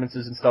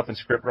performances and stuff and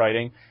script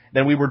writing.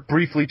 Then we were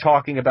briefly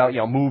talking about,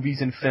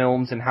 movies and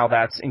films and how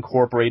that's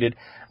incorporated.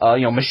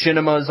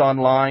 Machinimas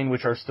online,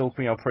 which are still,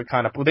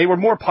 kind of, they were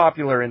more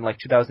popular in like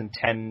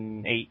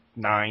 2010, 8,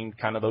 9,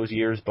 kind of those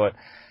years, but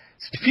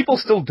people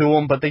still do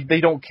them, but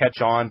they don't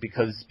catch on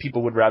because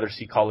people would rather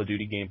see Call of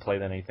Duty gameplay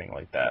than anything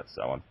like that.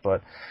 So,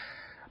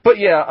 but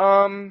yeah,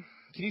 can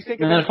you think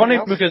of anything it's funny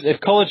else? Because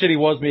if Call of Duty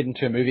was made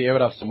into a movie, it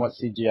would have somewhat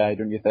CGI,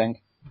 don't you think?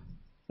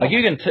 Like,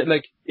 you can,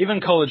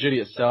 even Call of Duty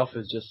itself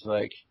is just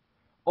like...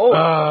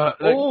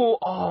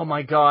 Oh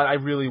my god, I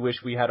really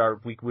wish we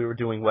were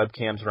doing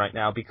webcams right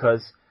now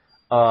because,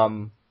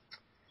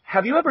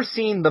 have you ever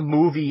seen the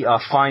movie,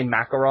 Find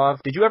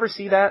Makarov? Did you ever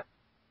see that?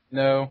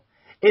 No.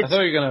 I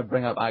thought you were gonna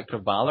bring up Act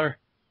of Valor,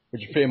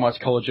 which is pretty much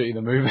Call of Duty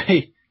the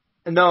movie.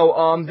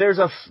 No, there's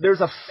a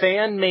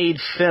fan-made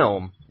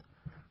film.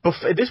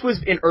 This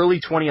was in early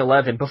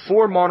 2011,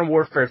 before Modern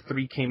Warfare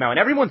 3 came out, and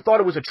everyone thought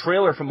it was a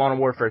trailer for Modern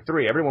Warfare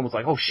 3. Everyone was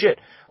like, oh shit,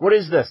 what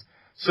is this?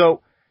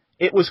 So,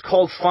 it was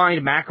called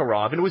Find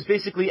Makarov, and it was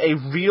basically a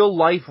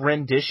real-life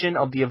rendition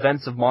of the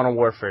events of Modern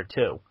Warfare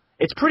 2.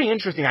 It's pretty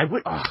interesting.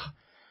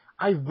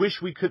 I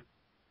wish we could...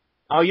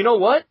 Oh, you know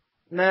what?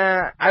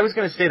 Nah, I was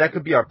gonna say that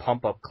could be our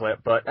pump-up clip,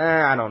 but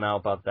I don't know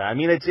about that. I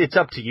mean, it's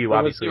up to you,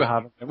 obviously.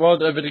 Well,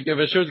 if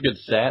it shows a good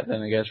set,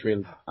 then I guess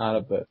we'll add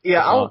it, but...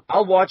 Yeah,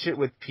 I'll watch it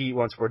with Pete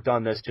once we're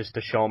done this, just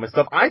to show him and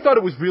stuff. I thought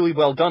it was really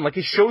well done. Like,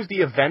 it shows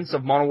the events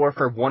of Modern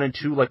Warfare 1 and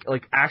 2, like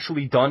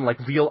actually done, like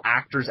real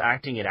actors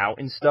acting it out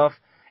and stuff.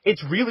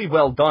 It's really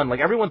well done. Like,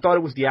 everyone thought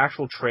it was the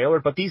actual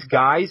trailer, but these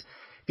guys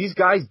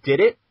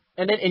did it.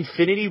 And then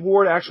Infinity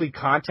Ward actually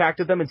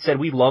contacted them and said,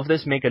 we love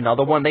this, make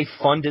another one. They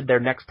funded their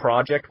next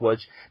project,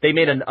 which they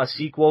made a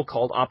sequel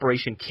called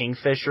Operation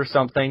Kingfish or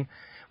something,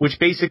 which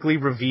basically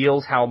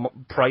reveals how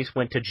Price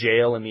went to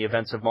jail in the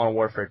events of Modern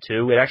Warfare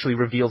 2. It actually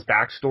reveals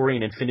backstory,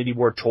 and Infinity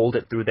Ward told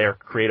it through their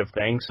creative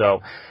thing.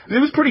 So it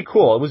was pretty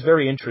cool. It was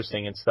very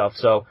interesting and stuff.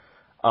 So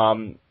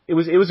it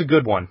was a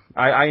good one.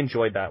 I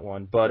enjoyed that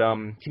one. But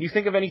can you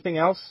think of anything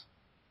else?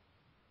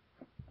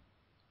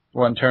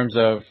 Well, in terms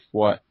of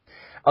what?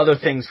 Other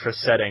things for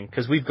setting,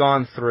 because we've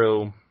gone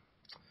through,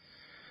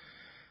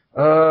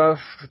 the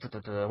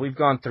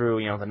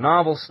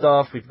novel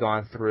stuff, we've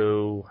gone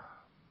through,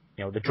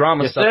 the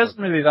drama stuff. It isn't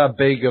really that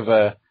big of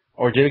a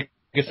ordeal,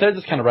 like I said, it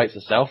just kind of writes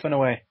itself in a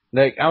way.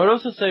 Like, I would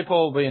also say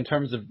probably in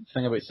terms of the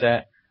thing about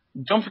set,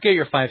 don't forget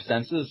your five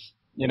senses.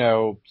 You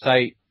know,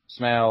 sight,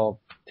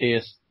 smell,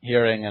 taste,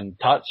 hearing, and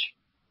touch.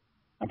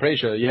 I'm pretty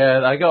sure.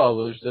 Yeah, I got all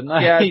those, didn't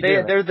I?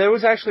 Yeah, there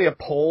was actually a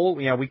poll.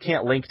 You know, we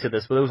can't link to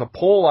this, but there was a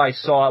poll I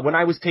saw when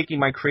I was taking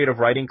my creative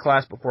writing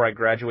class before I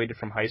graduated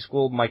from high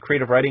school. My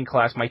creative writing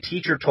class, my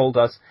teacher told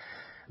us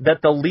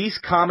that the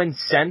least common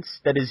sense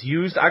that is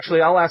used.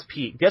 Actually, I'll ask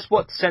Pete. Guess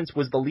what sense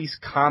was the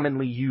least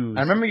commonly used?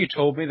 I remember you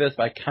told me this,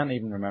 but I can't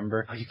even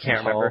remember. Oh, you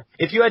can't remember?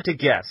 If you had to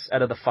guess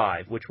out of the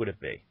 5, which would it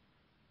be?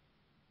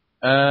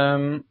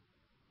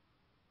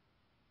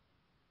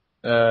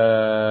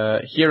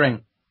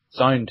 Hearing,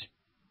 sound.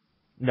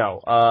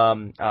 No,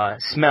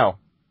 smell.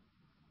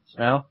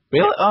 Smell?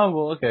 Really? Oh,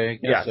 well, okay,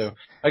 I guess so.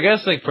 I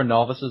guess, like, for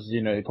novices,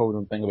 you know, they probably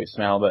don't think about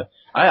smell, but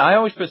I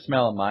always put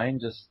smell in mind,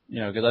 just,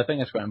 you know, because I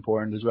think it's quite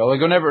important as well. Like,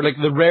 whenever, like,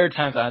 the rare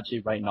times I actually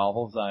write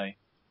novels, I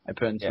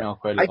put in smell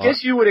quite a lot. I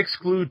guess you would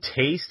exclude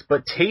taste,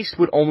 but taste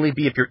would only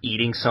be if you're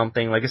eating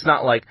something. Like, it's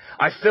not like,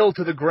 I fell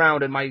to the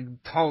ground and my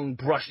tongue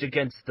brushed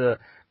against the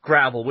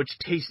gravel, which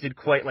tasted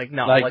quite like,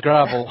 no. Like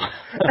gravel.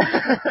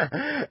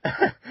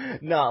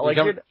 No, like,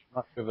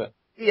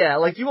 yeah,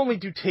 like, you only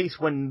do taste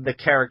when the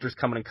character's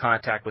coming in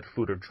contact with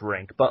food or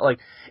drink. But, like,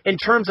 in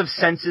terms of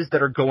senses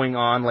that are going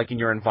on, like, in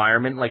your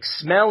environment, like,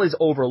 smell is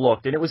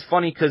overlooked. And it was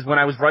funny because when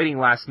I was writing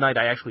last night,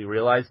 I actually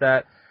realized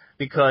that.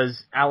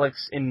 Because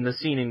Alex, in the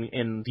scene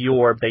in The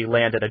Orb, they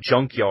land at a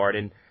junkyard.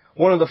 And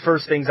one of the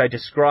first things I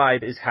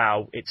describe is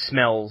how it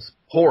smells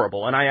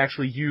horrible. And I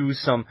actually use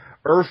some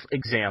earth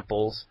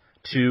examples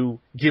to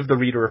give the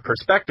reader a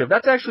perspective.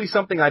 That's actually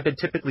something I've been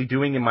typically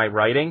doing in my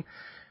writing.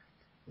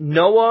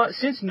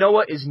 Since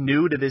Noah is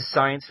new to this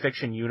science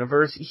fiction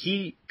universe,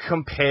 he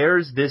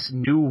compares this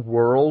new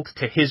world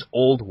to his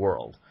old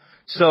world.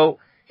 So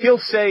he'll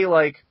say,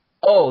 like,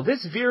 oh,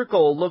 this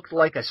vehicle looked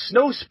like a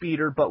snow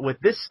speeder, but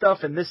with this stuff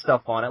and this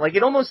stuff on it. Like,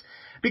 it almost,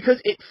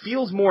 because it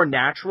feels more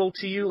natural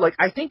to you. Like,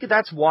 I think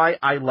that's why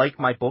I like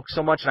my book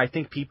so much, and I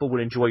think people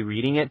would enjoy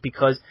reading it,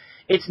 because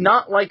it's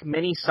not like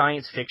many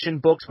science fiction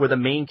books where the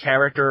main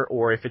character,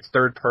 or if it's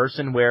third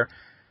person, where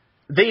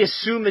they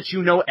assume that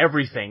you know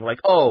everything. Like,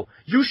 oh,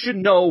 you should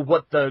know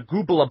what the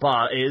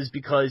Goobalaba is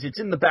because it's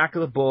in the back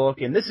of the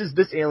book, and this is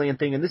this alien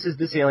thing, and this is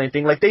this alien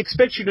thing. Like, they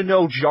expect you to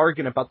know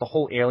jargon about the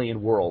whole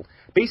alien world.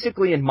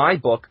 Basically, in my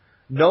book,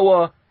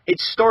 Noah, it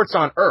starts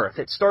on Earth.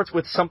 It starts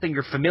with something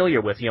you're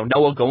familiar with. You know,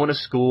 Noah going to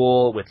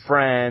school with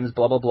friends,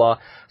 blah, blah, blah.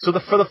 So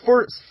for the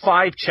first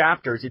 5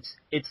 chapters,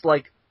 it's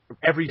like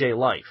everyday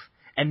life.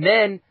 And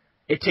then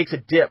it takes a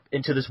dip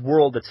into this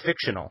world that's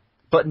fictional.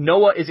 But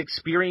Noah is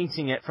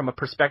experiencing it from a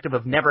perspective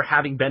of never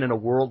having been in a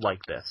world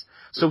like this.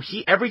 So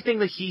everything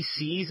that he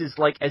sees is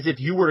like as if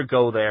you were to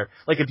go there,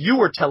 like if you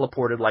were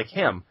teleported like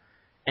him,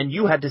 and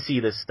you had to see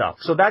this stuff.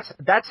 So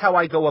that's how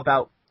I go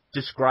about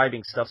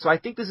describing stuff. So I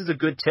think this is a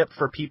good tip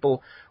for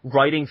people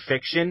writing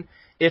fiction.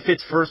 If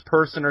it's first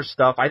person or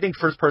stuff, I think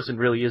first person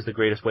really is the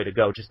greatest way to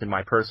go, just in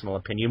my personal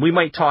opinion. We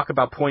might talk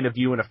about point of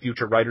view in a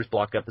future Writer's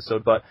Block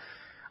episode, but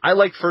I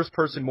like first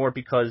person more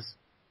because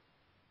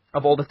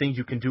of all the things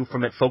you can do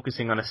from it,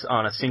 focusing on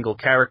a single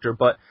character.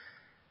 But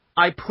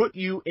I put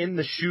you in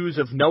the shoes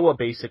of Noah,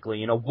 basically.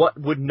 You know, what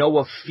would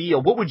Noah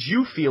feel? What would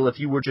you feel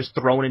if you were just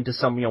thrown into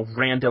some, you know,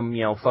 random,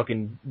 you know,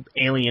 fucking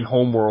alien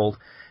homeworld,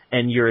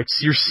 and you're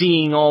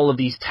seeing all of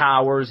these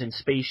towers and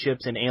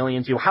spaceships and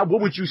aliens? You know,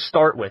 what would you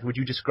start with? Would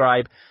you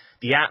describe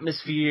the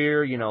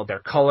atmosphere, you know, their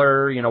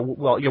color, you know,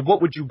 well, you know,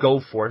 what would you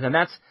go for? And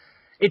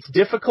it's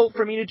difficult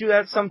for me to do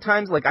that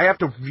sometimes. Like, I have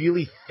to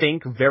really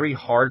think very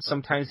hard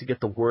sometimes to get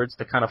the words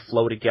to kind of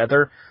flow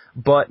together.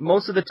 But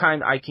most of the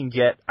time I can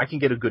get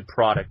a good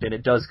product, and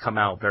it does come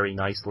out very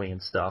nicely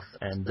and stuff.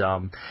 And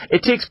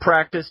it takes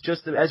practice,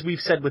 just as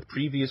we've said with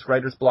previous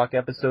Writer's Block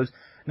episodes.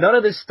 None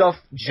of this stuff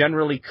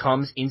generally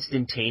comes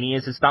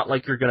instantaneous. It's not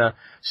like you're going to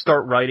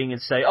start writing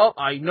and say, oh,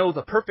 I know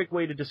the perfect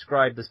way to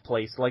describe this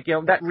place. Like, you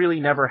know, that really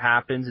never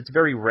happens. It's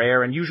very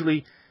rare, and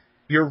usually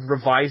you're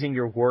revising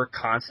your work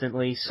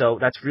constantly, so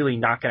that's really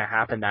not going to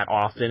happen that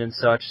often and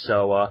such.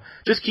 So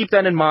just keep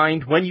that in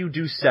mind when you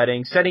do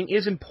setting. Setting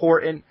is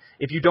important.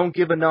 If you don't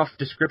give enough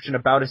description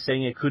about a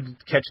setting, it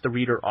could catch the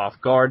reader off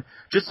guard.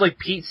 Just like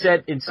Pete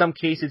said, in some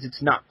cases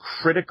it's not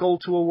critical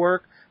to a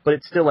work, but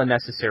it's still a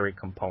necessary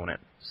component.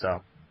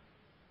 So.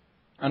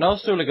 And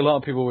also, like, a lot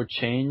of people would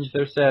change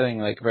their setting,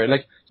 like,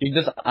 you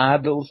just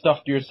add little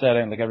stuff to your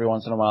setting, like, every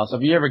once in a while. So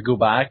if you ever go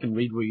back and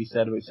read what you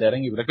said about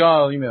setting, you'd be like,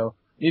 oh, you know,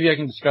 maybe I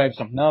can describe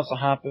something else that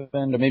happened,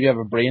 or maybe you have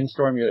a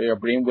brainstorm, your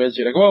brain whiz,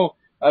 you're like, whoa,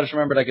 I just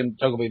remembered I can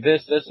talk about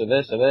this, or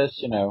this,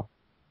 you know,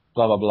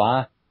 blah, blah,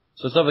 blah.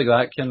 So stuff like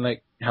that can,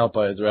 like, help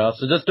out as well.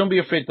 So just don't be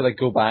afraid to, like,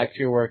 go back to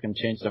your work and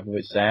change stuff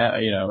about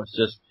set, you know,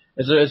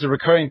 it's a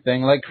recurring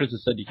thing. Like Chris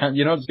has said,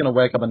 you're not just gonna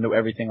wake up and know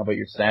everything about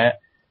your set.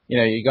 You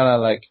know, you gotta,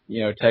 like,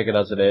 you know, take it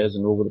as it is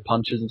and roll with the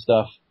punches and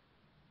stuff.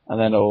 And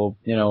then it'll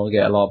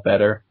get a lot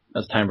better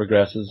as time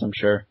progresses, I'm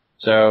sure.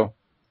 So,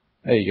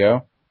 there you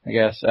go, I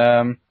guess.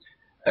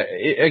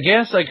 I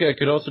guess I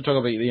could also talk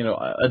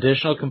about,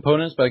 additional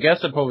components, but I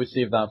guess I'd probably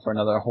save that for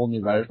another whole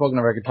new writer's book,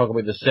 whenever I could talk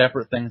about the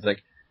separate things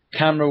like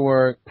camera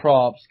work,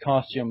 props,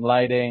 costume,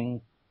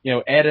 lighting,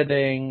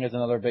 editing is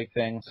another big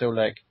thing. So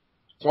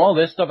all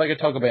this stuff I could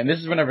talk about, and this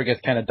is whenever it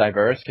gets kind of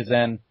diverse, because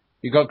then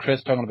you got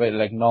Chris talking about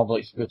like novel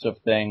exclusive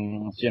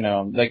things,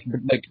 like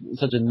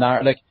such a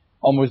like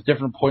almost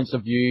different points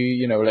of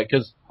view,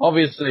 because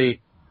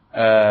obviously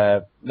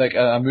like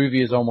a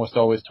movie is almost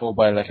always told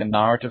by like a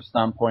narrative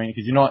standpoint,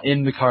 because you're not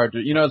in the character,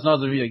 it's not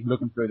really like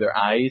looking through their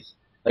eyes,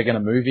 like in a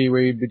movie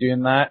where you'd be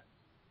doing that,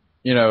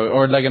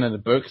 or like in a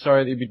book,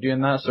 sorry, you'd be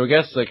doing that. So I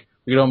guess like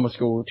we could almost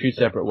go two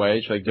separate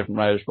ways, like different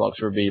writers'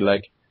 blocks would be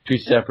like two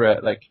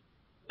separate like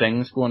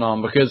things going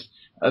on, because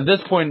at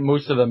this point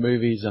most of the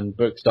movies and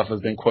book stuff has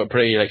been quite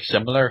pretty like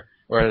similar,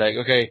 where like,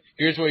 okay,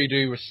 here's what you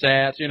do with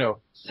sets,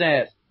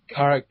 sets,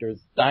 characters,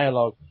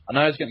 dialogue, and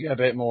now it's going to get a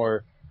bit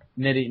more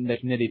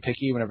nitty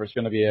picky whenever it's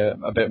going to be a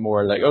bit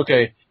more like,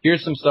 okay,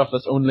 here's some stuff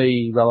that's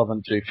only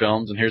relevant to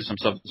films, and here's some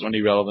stuff that's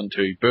only relevant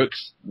to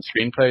books and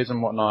screenplays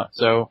and whatnot.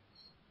 So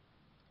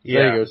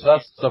there you go. So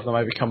that's stuff that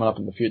might be coming up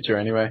in the future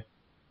anyway.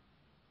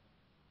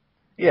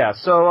 Yeah,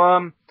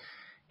 so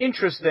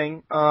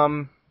interesting.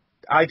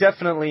 I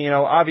definitely,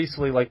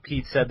 obviously, like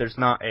Pete said, there's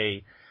not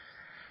a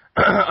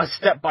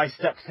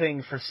step-by-step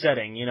thing for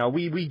setting.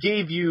 We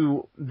gave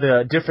you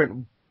the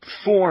different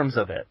forms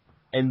of it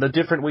and the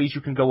different ways you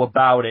can go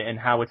about it, and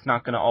how it's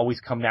not going to always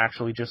come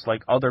naturally, just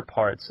like other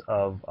parts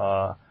of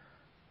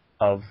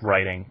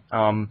writing.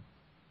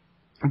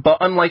 But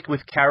unlike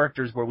with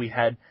characters where we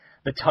had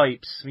the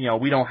types,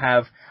 we don't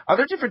have. Are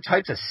there different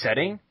types of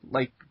setting?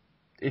 Like,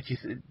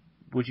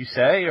 would you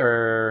say,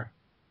 or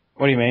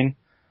what do you mean?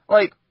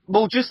 Like,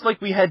 well, just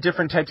like we had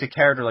different types of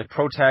character, like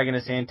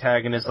protagonist,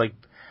 antagonist, like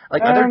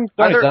are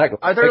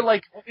there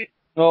like.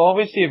 Well,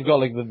 obviously you've got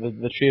like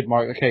the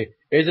trademark. Okay,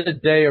 is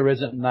it day or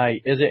is it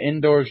night? Is it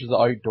indoors or is it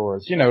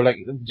outdoors? Like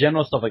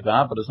general stuff like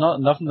that. But it's not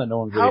nothing that no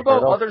one's really heard of. How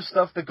about other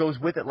stuff that goes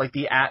with it, like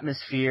the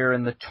atmosphere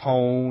and the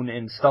tone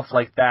and stuff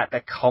like that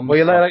comes?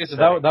 Well, like I said,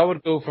 that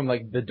would go from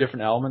like the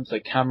different elements,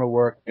 like camera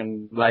work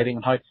and lighting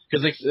and how.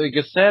 Because like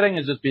a setting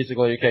is just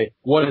basically, okay,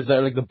 what is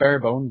there, like the bare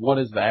bone, what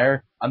is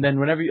there, and then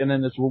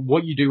it's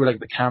what you do with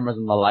like the cameras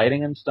and the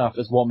lighting and stuff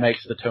is what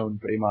makes the tone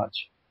pretty much.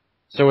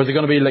 So is it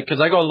going to be like, because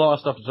I got a lot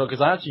of stuff to talk,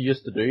 because I actually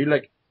used to do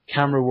like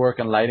camera work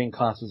and lighting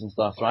classes and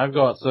stuff. So I've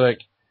got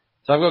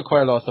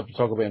quite a lot of stuff to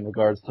talk about in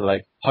regards to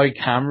like how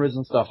cameras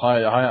and stuff, how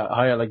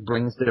it like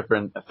brings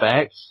different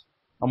effects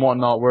and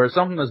whatnot. Whereas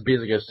something that's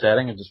basically a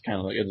setting is just kind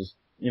of like, it's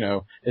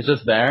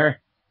just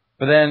there.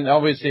 But then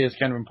obviously it's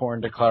kind of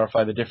important to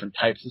clarify the different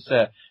types of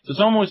set. So it's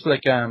almost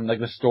like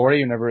the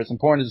story. Whenever it's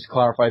important to just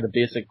clarify the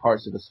basic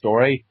parts of the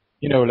story,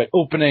 like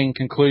opening,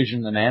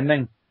 conclusion, and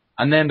ending.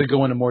 And then to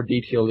go into more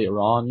detail later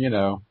on,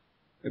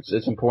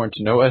 it's important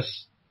to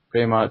notice,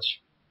 pretty much.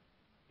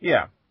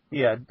 Yeah.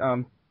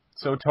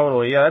 So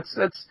totally, yeah.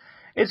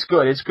 It's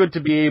good. It's good to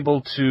be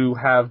able to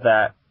have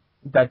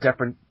that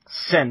different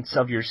sense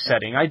of your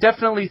setting. I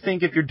definitely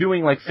think if you're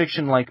doing like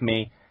fiction like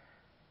me,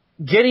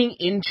 getting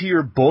into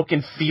your book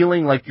and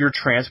feeling like you're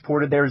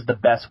transported there is the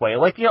best way.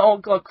 Like,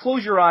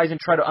 close your eyes and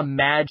try to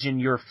imagine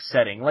your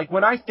setting. Like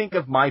when I think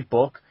of my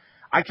book,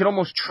 I can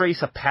almost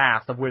trace a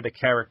path of where the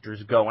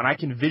characters go, and I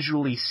can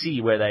visually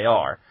see where they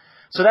are.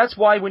 So that's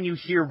why when you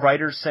hear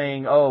writers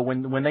saying,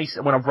 when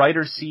a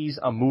writer sees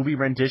a movie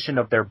rendition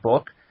of their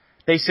book,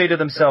 they say to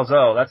themselves,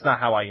 "Oh, that's not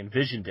how I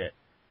envisioned it,"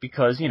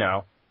 because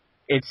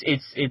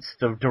it's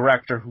the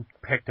director who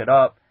picked it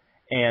up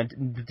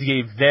and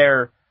gave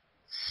their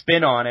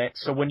spin on it.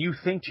 So when you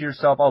think to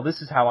yourself, "Oh,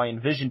 this is how I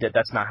envisioned it,"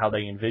 that's not how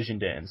they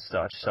envisioned it and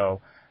such.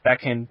 So there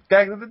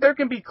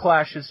can be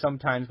clashes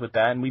sometimes with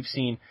that, and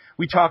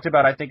we talked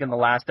about, I think in the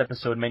last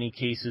episode, many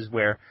cases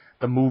where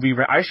the movie,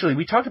 actually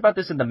we talked about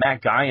this in the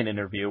Matt Guyan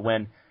interview,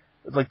 when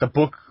like the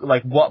book,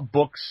 like what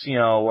books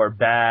are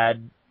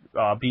bad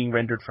being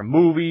rendered from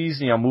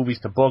movies, movies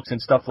to books and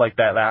stuff like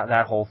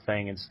that whole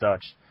thing and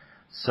such.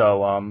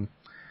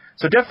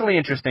 So definitely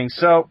interesting.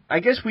 So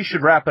I guess we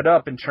should wrap it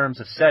up in terms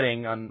of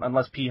setting,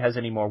 unless Pete has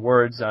any more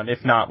words.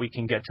 If not, we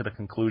can get to the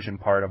conclusion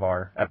part of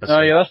our episode.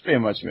 Oh yeah, that's pretty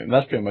much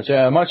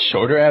a much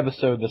shorter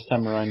episode this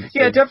time around.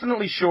 Yeah,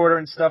 definitely shorter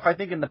and stuff. I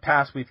think in the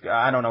past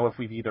I don't know if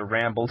we've either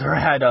rambled or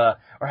had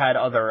other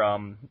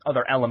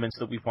elements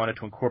that we've wanted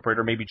to incorporate,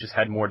 or maybe just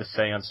had more to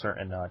say on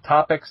certain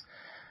topics.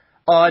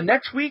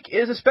 Next week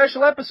is a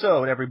special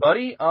episode,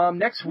 everybody.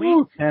 Next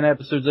week, 10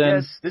 episodes in.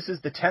 Yes, this is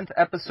the 10th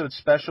episode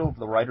special of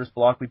the Writer's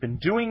Block. We've been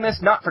doing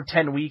this not for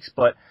 10 weeks,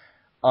 but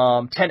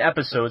 10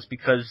 episodes,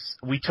 because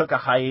we took a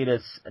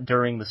hiatus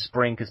during the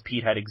spring because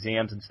Pete had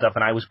exams and stuff,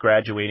 and I was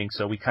graduating,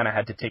 so we kind of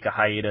had to take a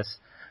hiatus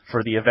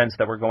for the events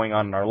that were going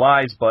on in our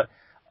lives. But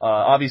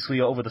obviously,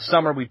 over the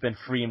summer, we've been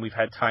free, and we've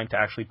had time to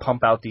actually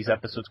pump out these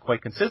episodes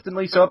quite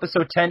consistently. So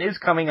episode 10 is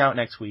coming out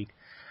next week.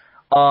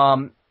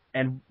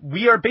 And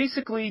we are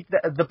basically,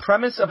 the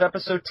premise of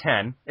episode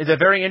 10 is a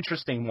very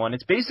interesting one.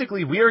 It's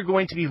basically, we are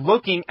going to be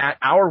looking at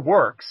our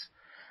works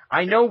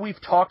I know we've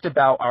talked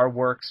about our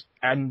works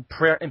in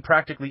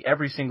practically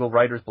every single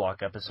Writer's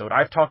Block episode.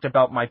 I've talked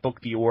about my book,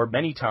 TheAireaidLord,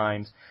 many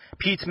times.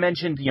 Pete's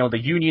mentioned, the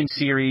Union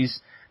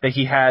series that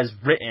he has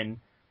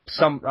written,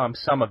 some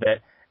of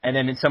it, and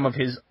then in some of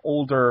his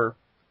older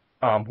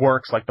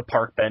works, like the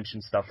Park Bench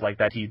and stuff like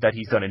that, he's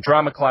done in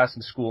drama class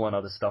and school and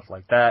other stuff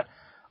like that.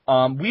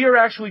 We are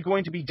actually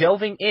going to be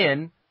delving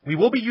in. We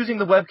will be using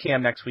the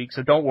webcam next week,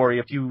 so don't worry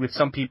if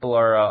some people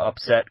are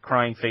upset,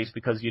 crying face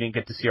because you didn't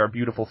get to see our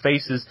beautiful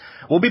faces.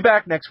 We'll be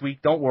back next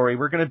week. Don't worry.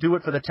 We're going to do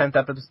it for the 10th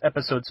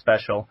episode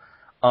special,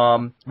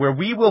 where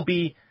we will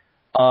be,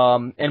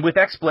 and with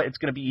XSplit, it's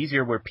going to be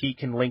easier where Pete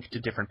can link to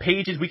different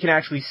pages. We can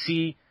actually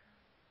see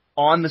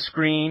on the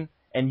screen,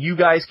 and you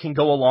guys can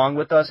go along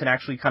with us and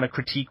actually kind of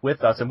critique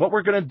with us. And what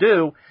we're going to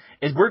do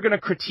is we're going to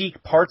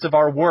critique parts of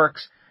our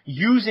works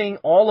using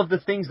all of the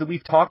things that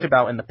we've talked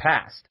about in the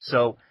past.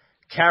 So,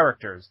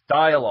 characters,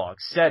 dialogue,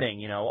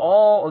 setting,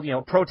 all,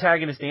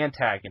 protagonist,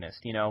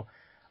 antagonist, the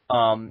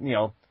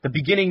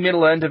beginning,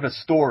 middle, end of a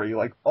story,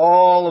 like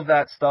all of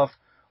that stuff.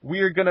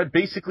 We're going to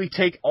basically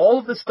take all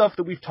of the stuff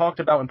that we've talked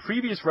about in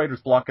previous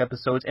Writer's Block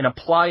episodes and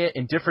apply it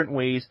in different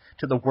ways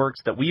to the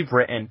works that we've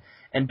written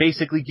and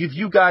basically give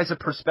you guys a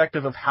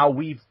perspective of how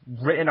we've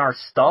written our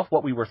stuff,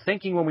 what we were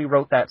thinking when we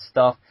wrote that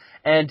stuff,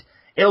 and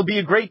it'll be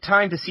a great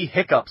time to see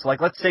hiccups.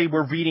 Like, let's say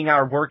we're reading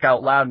our work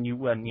out loud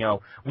and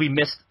we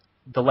missed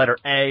the letter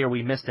A or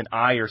we missed an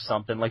I or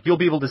something. Like, you'll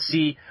be able to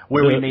see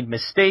where we made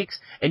mistakes,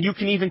 and you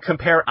can even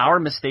compare our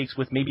mistakes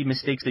with maybe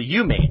mistakes that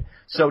you made.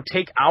 So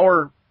take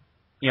our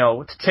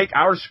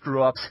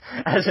screw-ups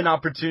as an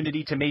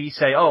opportunity to maybe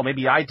say, oh,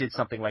 maybe I did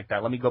something like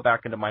that. Let me go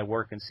back into my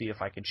work and see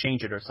if I can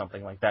change it or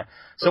something like that.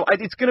 So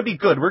it's going to be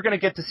good. We're going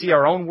to get to see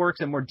our own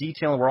works in more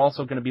detail, and we're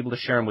also going to be able to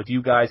share them with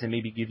you guys and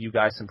maybe give you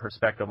guys some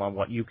perspective on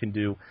what you can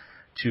do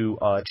to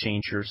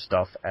change your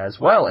stuff as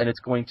well. And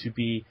it's going to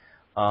be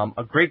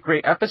a great,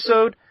 great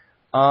episode.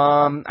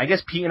 I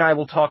guess Pete and I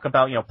will talk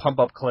about,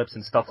 pump-up clips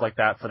and stuff like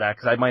that for that,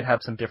 because I might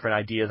have some different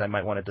ideas I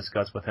might want to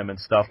discuss with him and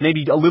stuff.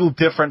 Maybe a little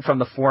different from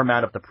the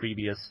format of the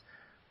previous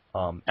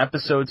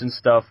episodes and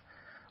stuff.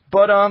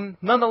 But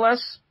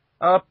nonetheless,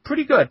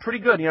 pretty good.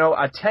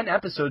 10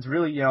 episodes,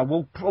 really,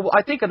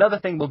 I think another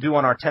thing we'll do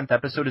on our 10th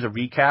episode is a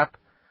recap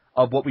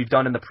of what we've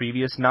done in the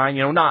previous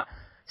 9. Not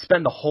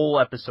spend the whole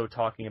episode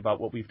talking about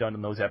what we've done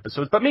in those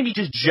episodes, but maybe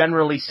just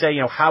generally say,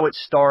 how it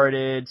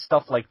started,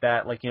 stuff like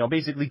that. Like,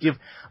 basically give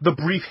the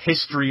brief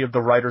history of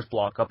the Writer's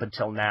Block up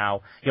until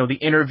now. The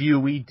interview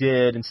we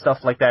did and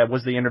stuff like that.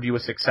 Was the interview a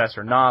success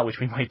or not, which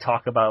we might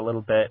talk about a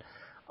little bit.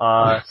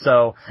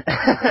 So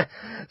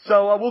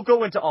we'll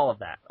go into all of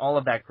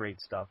that great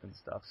stuff and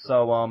stuff.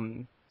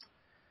 So,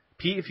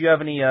 Pete, if you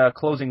have any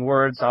closing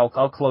words,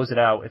 I'll close it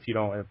out if you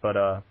don't,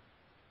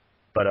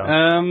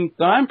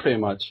 I'm pretty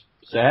much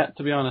set,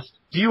 to be honest.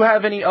 Do you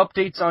have any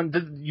updates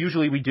on?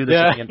 Usually we do this.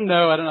 Yeah,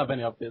 no, I don't have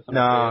any updates.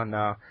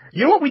 No.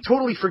 You know what we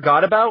totally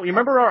forgot about? You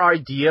remember our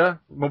idea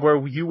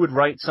where you would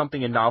write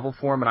something in novel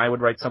form and I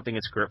would write something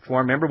in script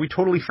form? Remember, we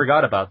totally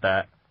forgot about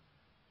that.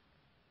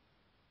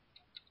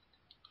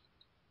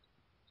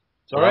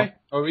 Sorry?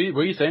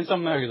 Were you saying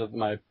something there?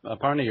 Because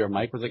apparently your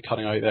mic was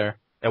cutting out there.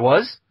 It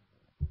was?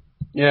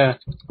 Yeah.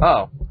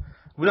 Oh.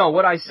 No,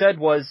 what I said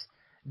was,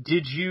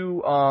 did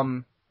you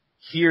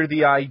hear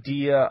the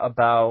idea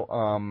about,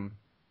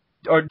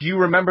 or do you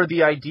remember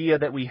the idea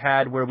that we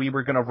had where we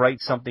were going to write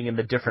something in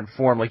the different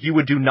form? Like, you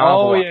would do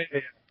novel. Oh,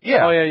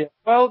 yeah. Oh, yeah.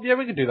 Well, yeah,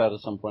 we could do that at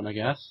some point, I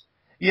guess.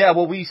 Yeah,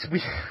 well,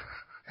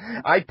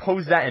 I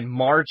posed that in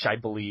March, I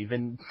believe,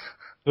 and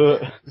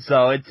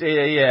so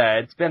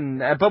it's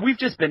been, but we've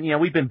just been,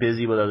 we've been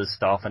busy with other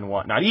stuff and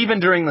whatnot.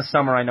 Even during the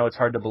summer, I know it's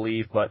hard to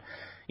believe, but,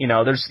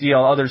 there's,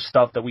 other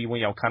stuff that we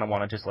kind of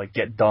want to just, like,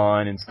 get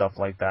done and stuff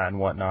like that and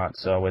whatnot,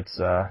 so it's,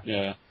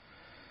 yeah.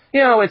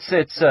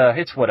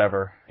 It's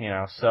whatever,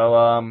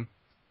 so,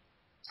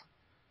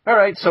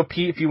 alright, so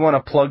Pete, if you want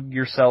to plug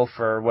yourself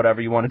or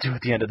whatever you want to do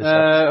at the end of this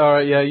episode.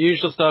 Alright, yeah,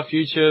 usual stuff,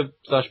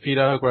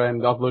 YouTube/PeteOak, where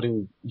I'm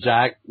uploading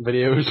Jack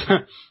videos,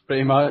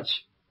 pretty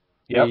much.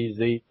 Yep.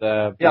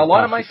 A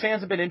lot of my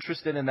fans have been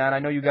interested in that. I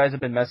know you guys have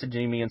been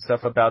messaging me and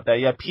stuff about that.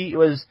 Yeah, Pete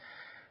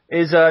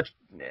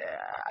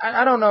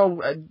I don't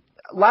know,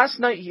 last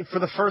night, for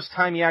the first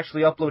time, he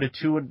actually uploaded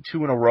two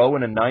in a row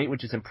in a night,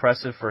 which is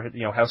impressive for,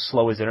 how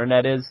slow his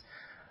internet is.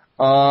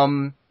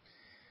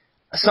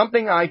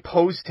 Something I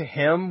posed to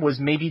him was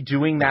maybe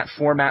doing that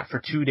format for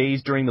 2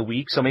 days during the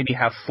week, so maybe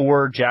have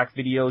 4 Jack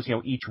videos,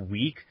 each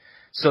week,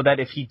 so that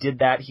if he did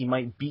that, he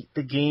might beat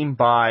the game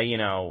by, I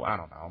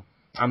don't know.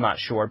 I'm not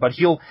sure, but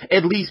he'll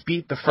at least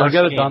beat the first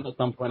game. I'll get it done at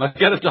some point. I'll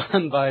get it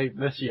done by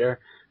this year,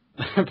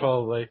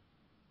 probably.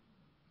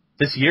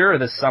 This year or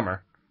this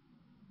summer?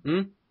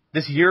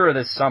 This year or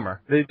this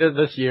summer?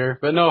 This year.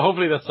 But no,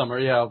 hopefully this summer.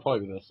 Yeah, I'll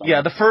probably be this summer.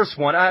 Yeah, the first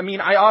one. I mean,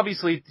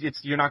 obviously,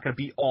 you're not going to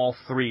beat all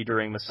 3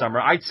 during the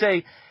summer. I'd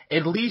say,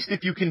 at least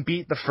if you can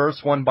beat the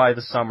first one by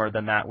the summer,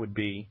 then that would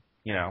be,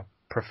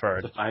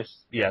 preferred. Suffice.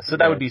 Yeah, so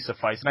that would be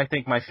suffice. And I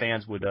think my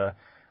fans would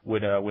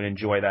would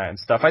enjoy that and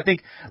stuff. I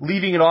think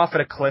leaving it off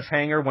at a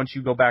cliffhanger once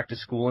you go back to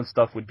school and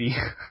stuff would be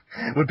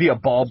would be a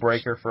ball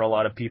breaker for a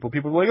lot of people.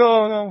 People are like,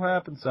 oh no, what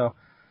happened?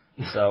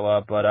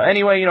 But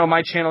anyway, you know,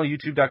 my channel,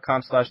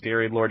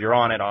 youtube.com/TheAireaidLord. You're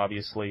on it,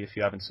 obviously, if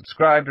you haven't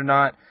subscribed or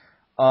not.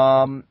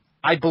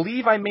 I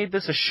believe I made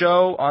this a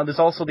show. There's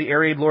also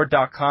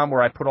TheAireaidLord.com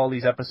where I put all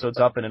these episodes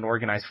up in an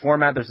organized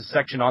format. There's a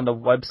section on the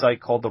website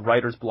called the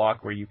Writer's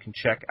Block where you can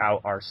check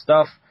out our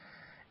stuff.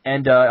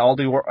 And all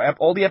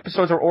the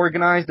episodes are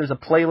organized. There's a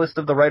playlist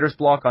of the Writer's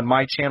Block on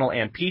my channel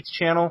and Pete's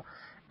channel.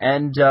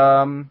 And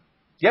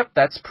yep,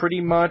 that's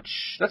pretty much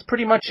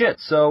it.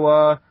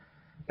 So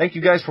thank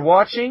you guys for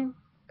watching.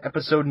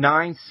 Episode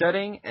 9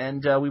 setting,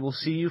 and we will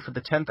see you for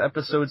the 10th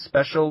episode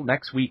special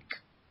next week.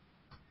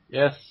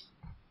 Yes.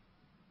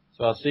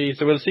 So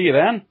we'll see you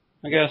then,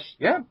 I guess.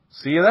 Yeah,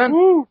 see you then.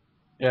 Woo!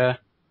 Yeah.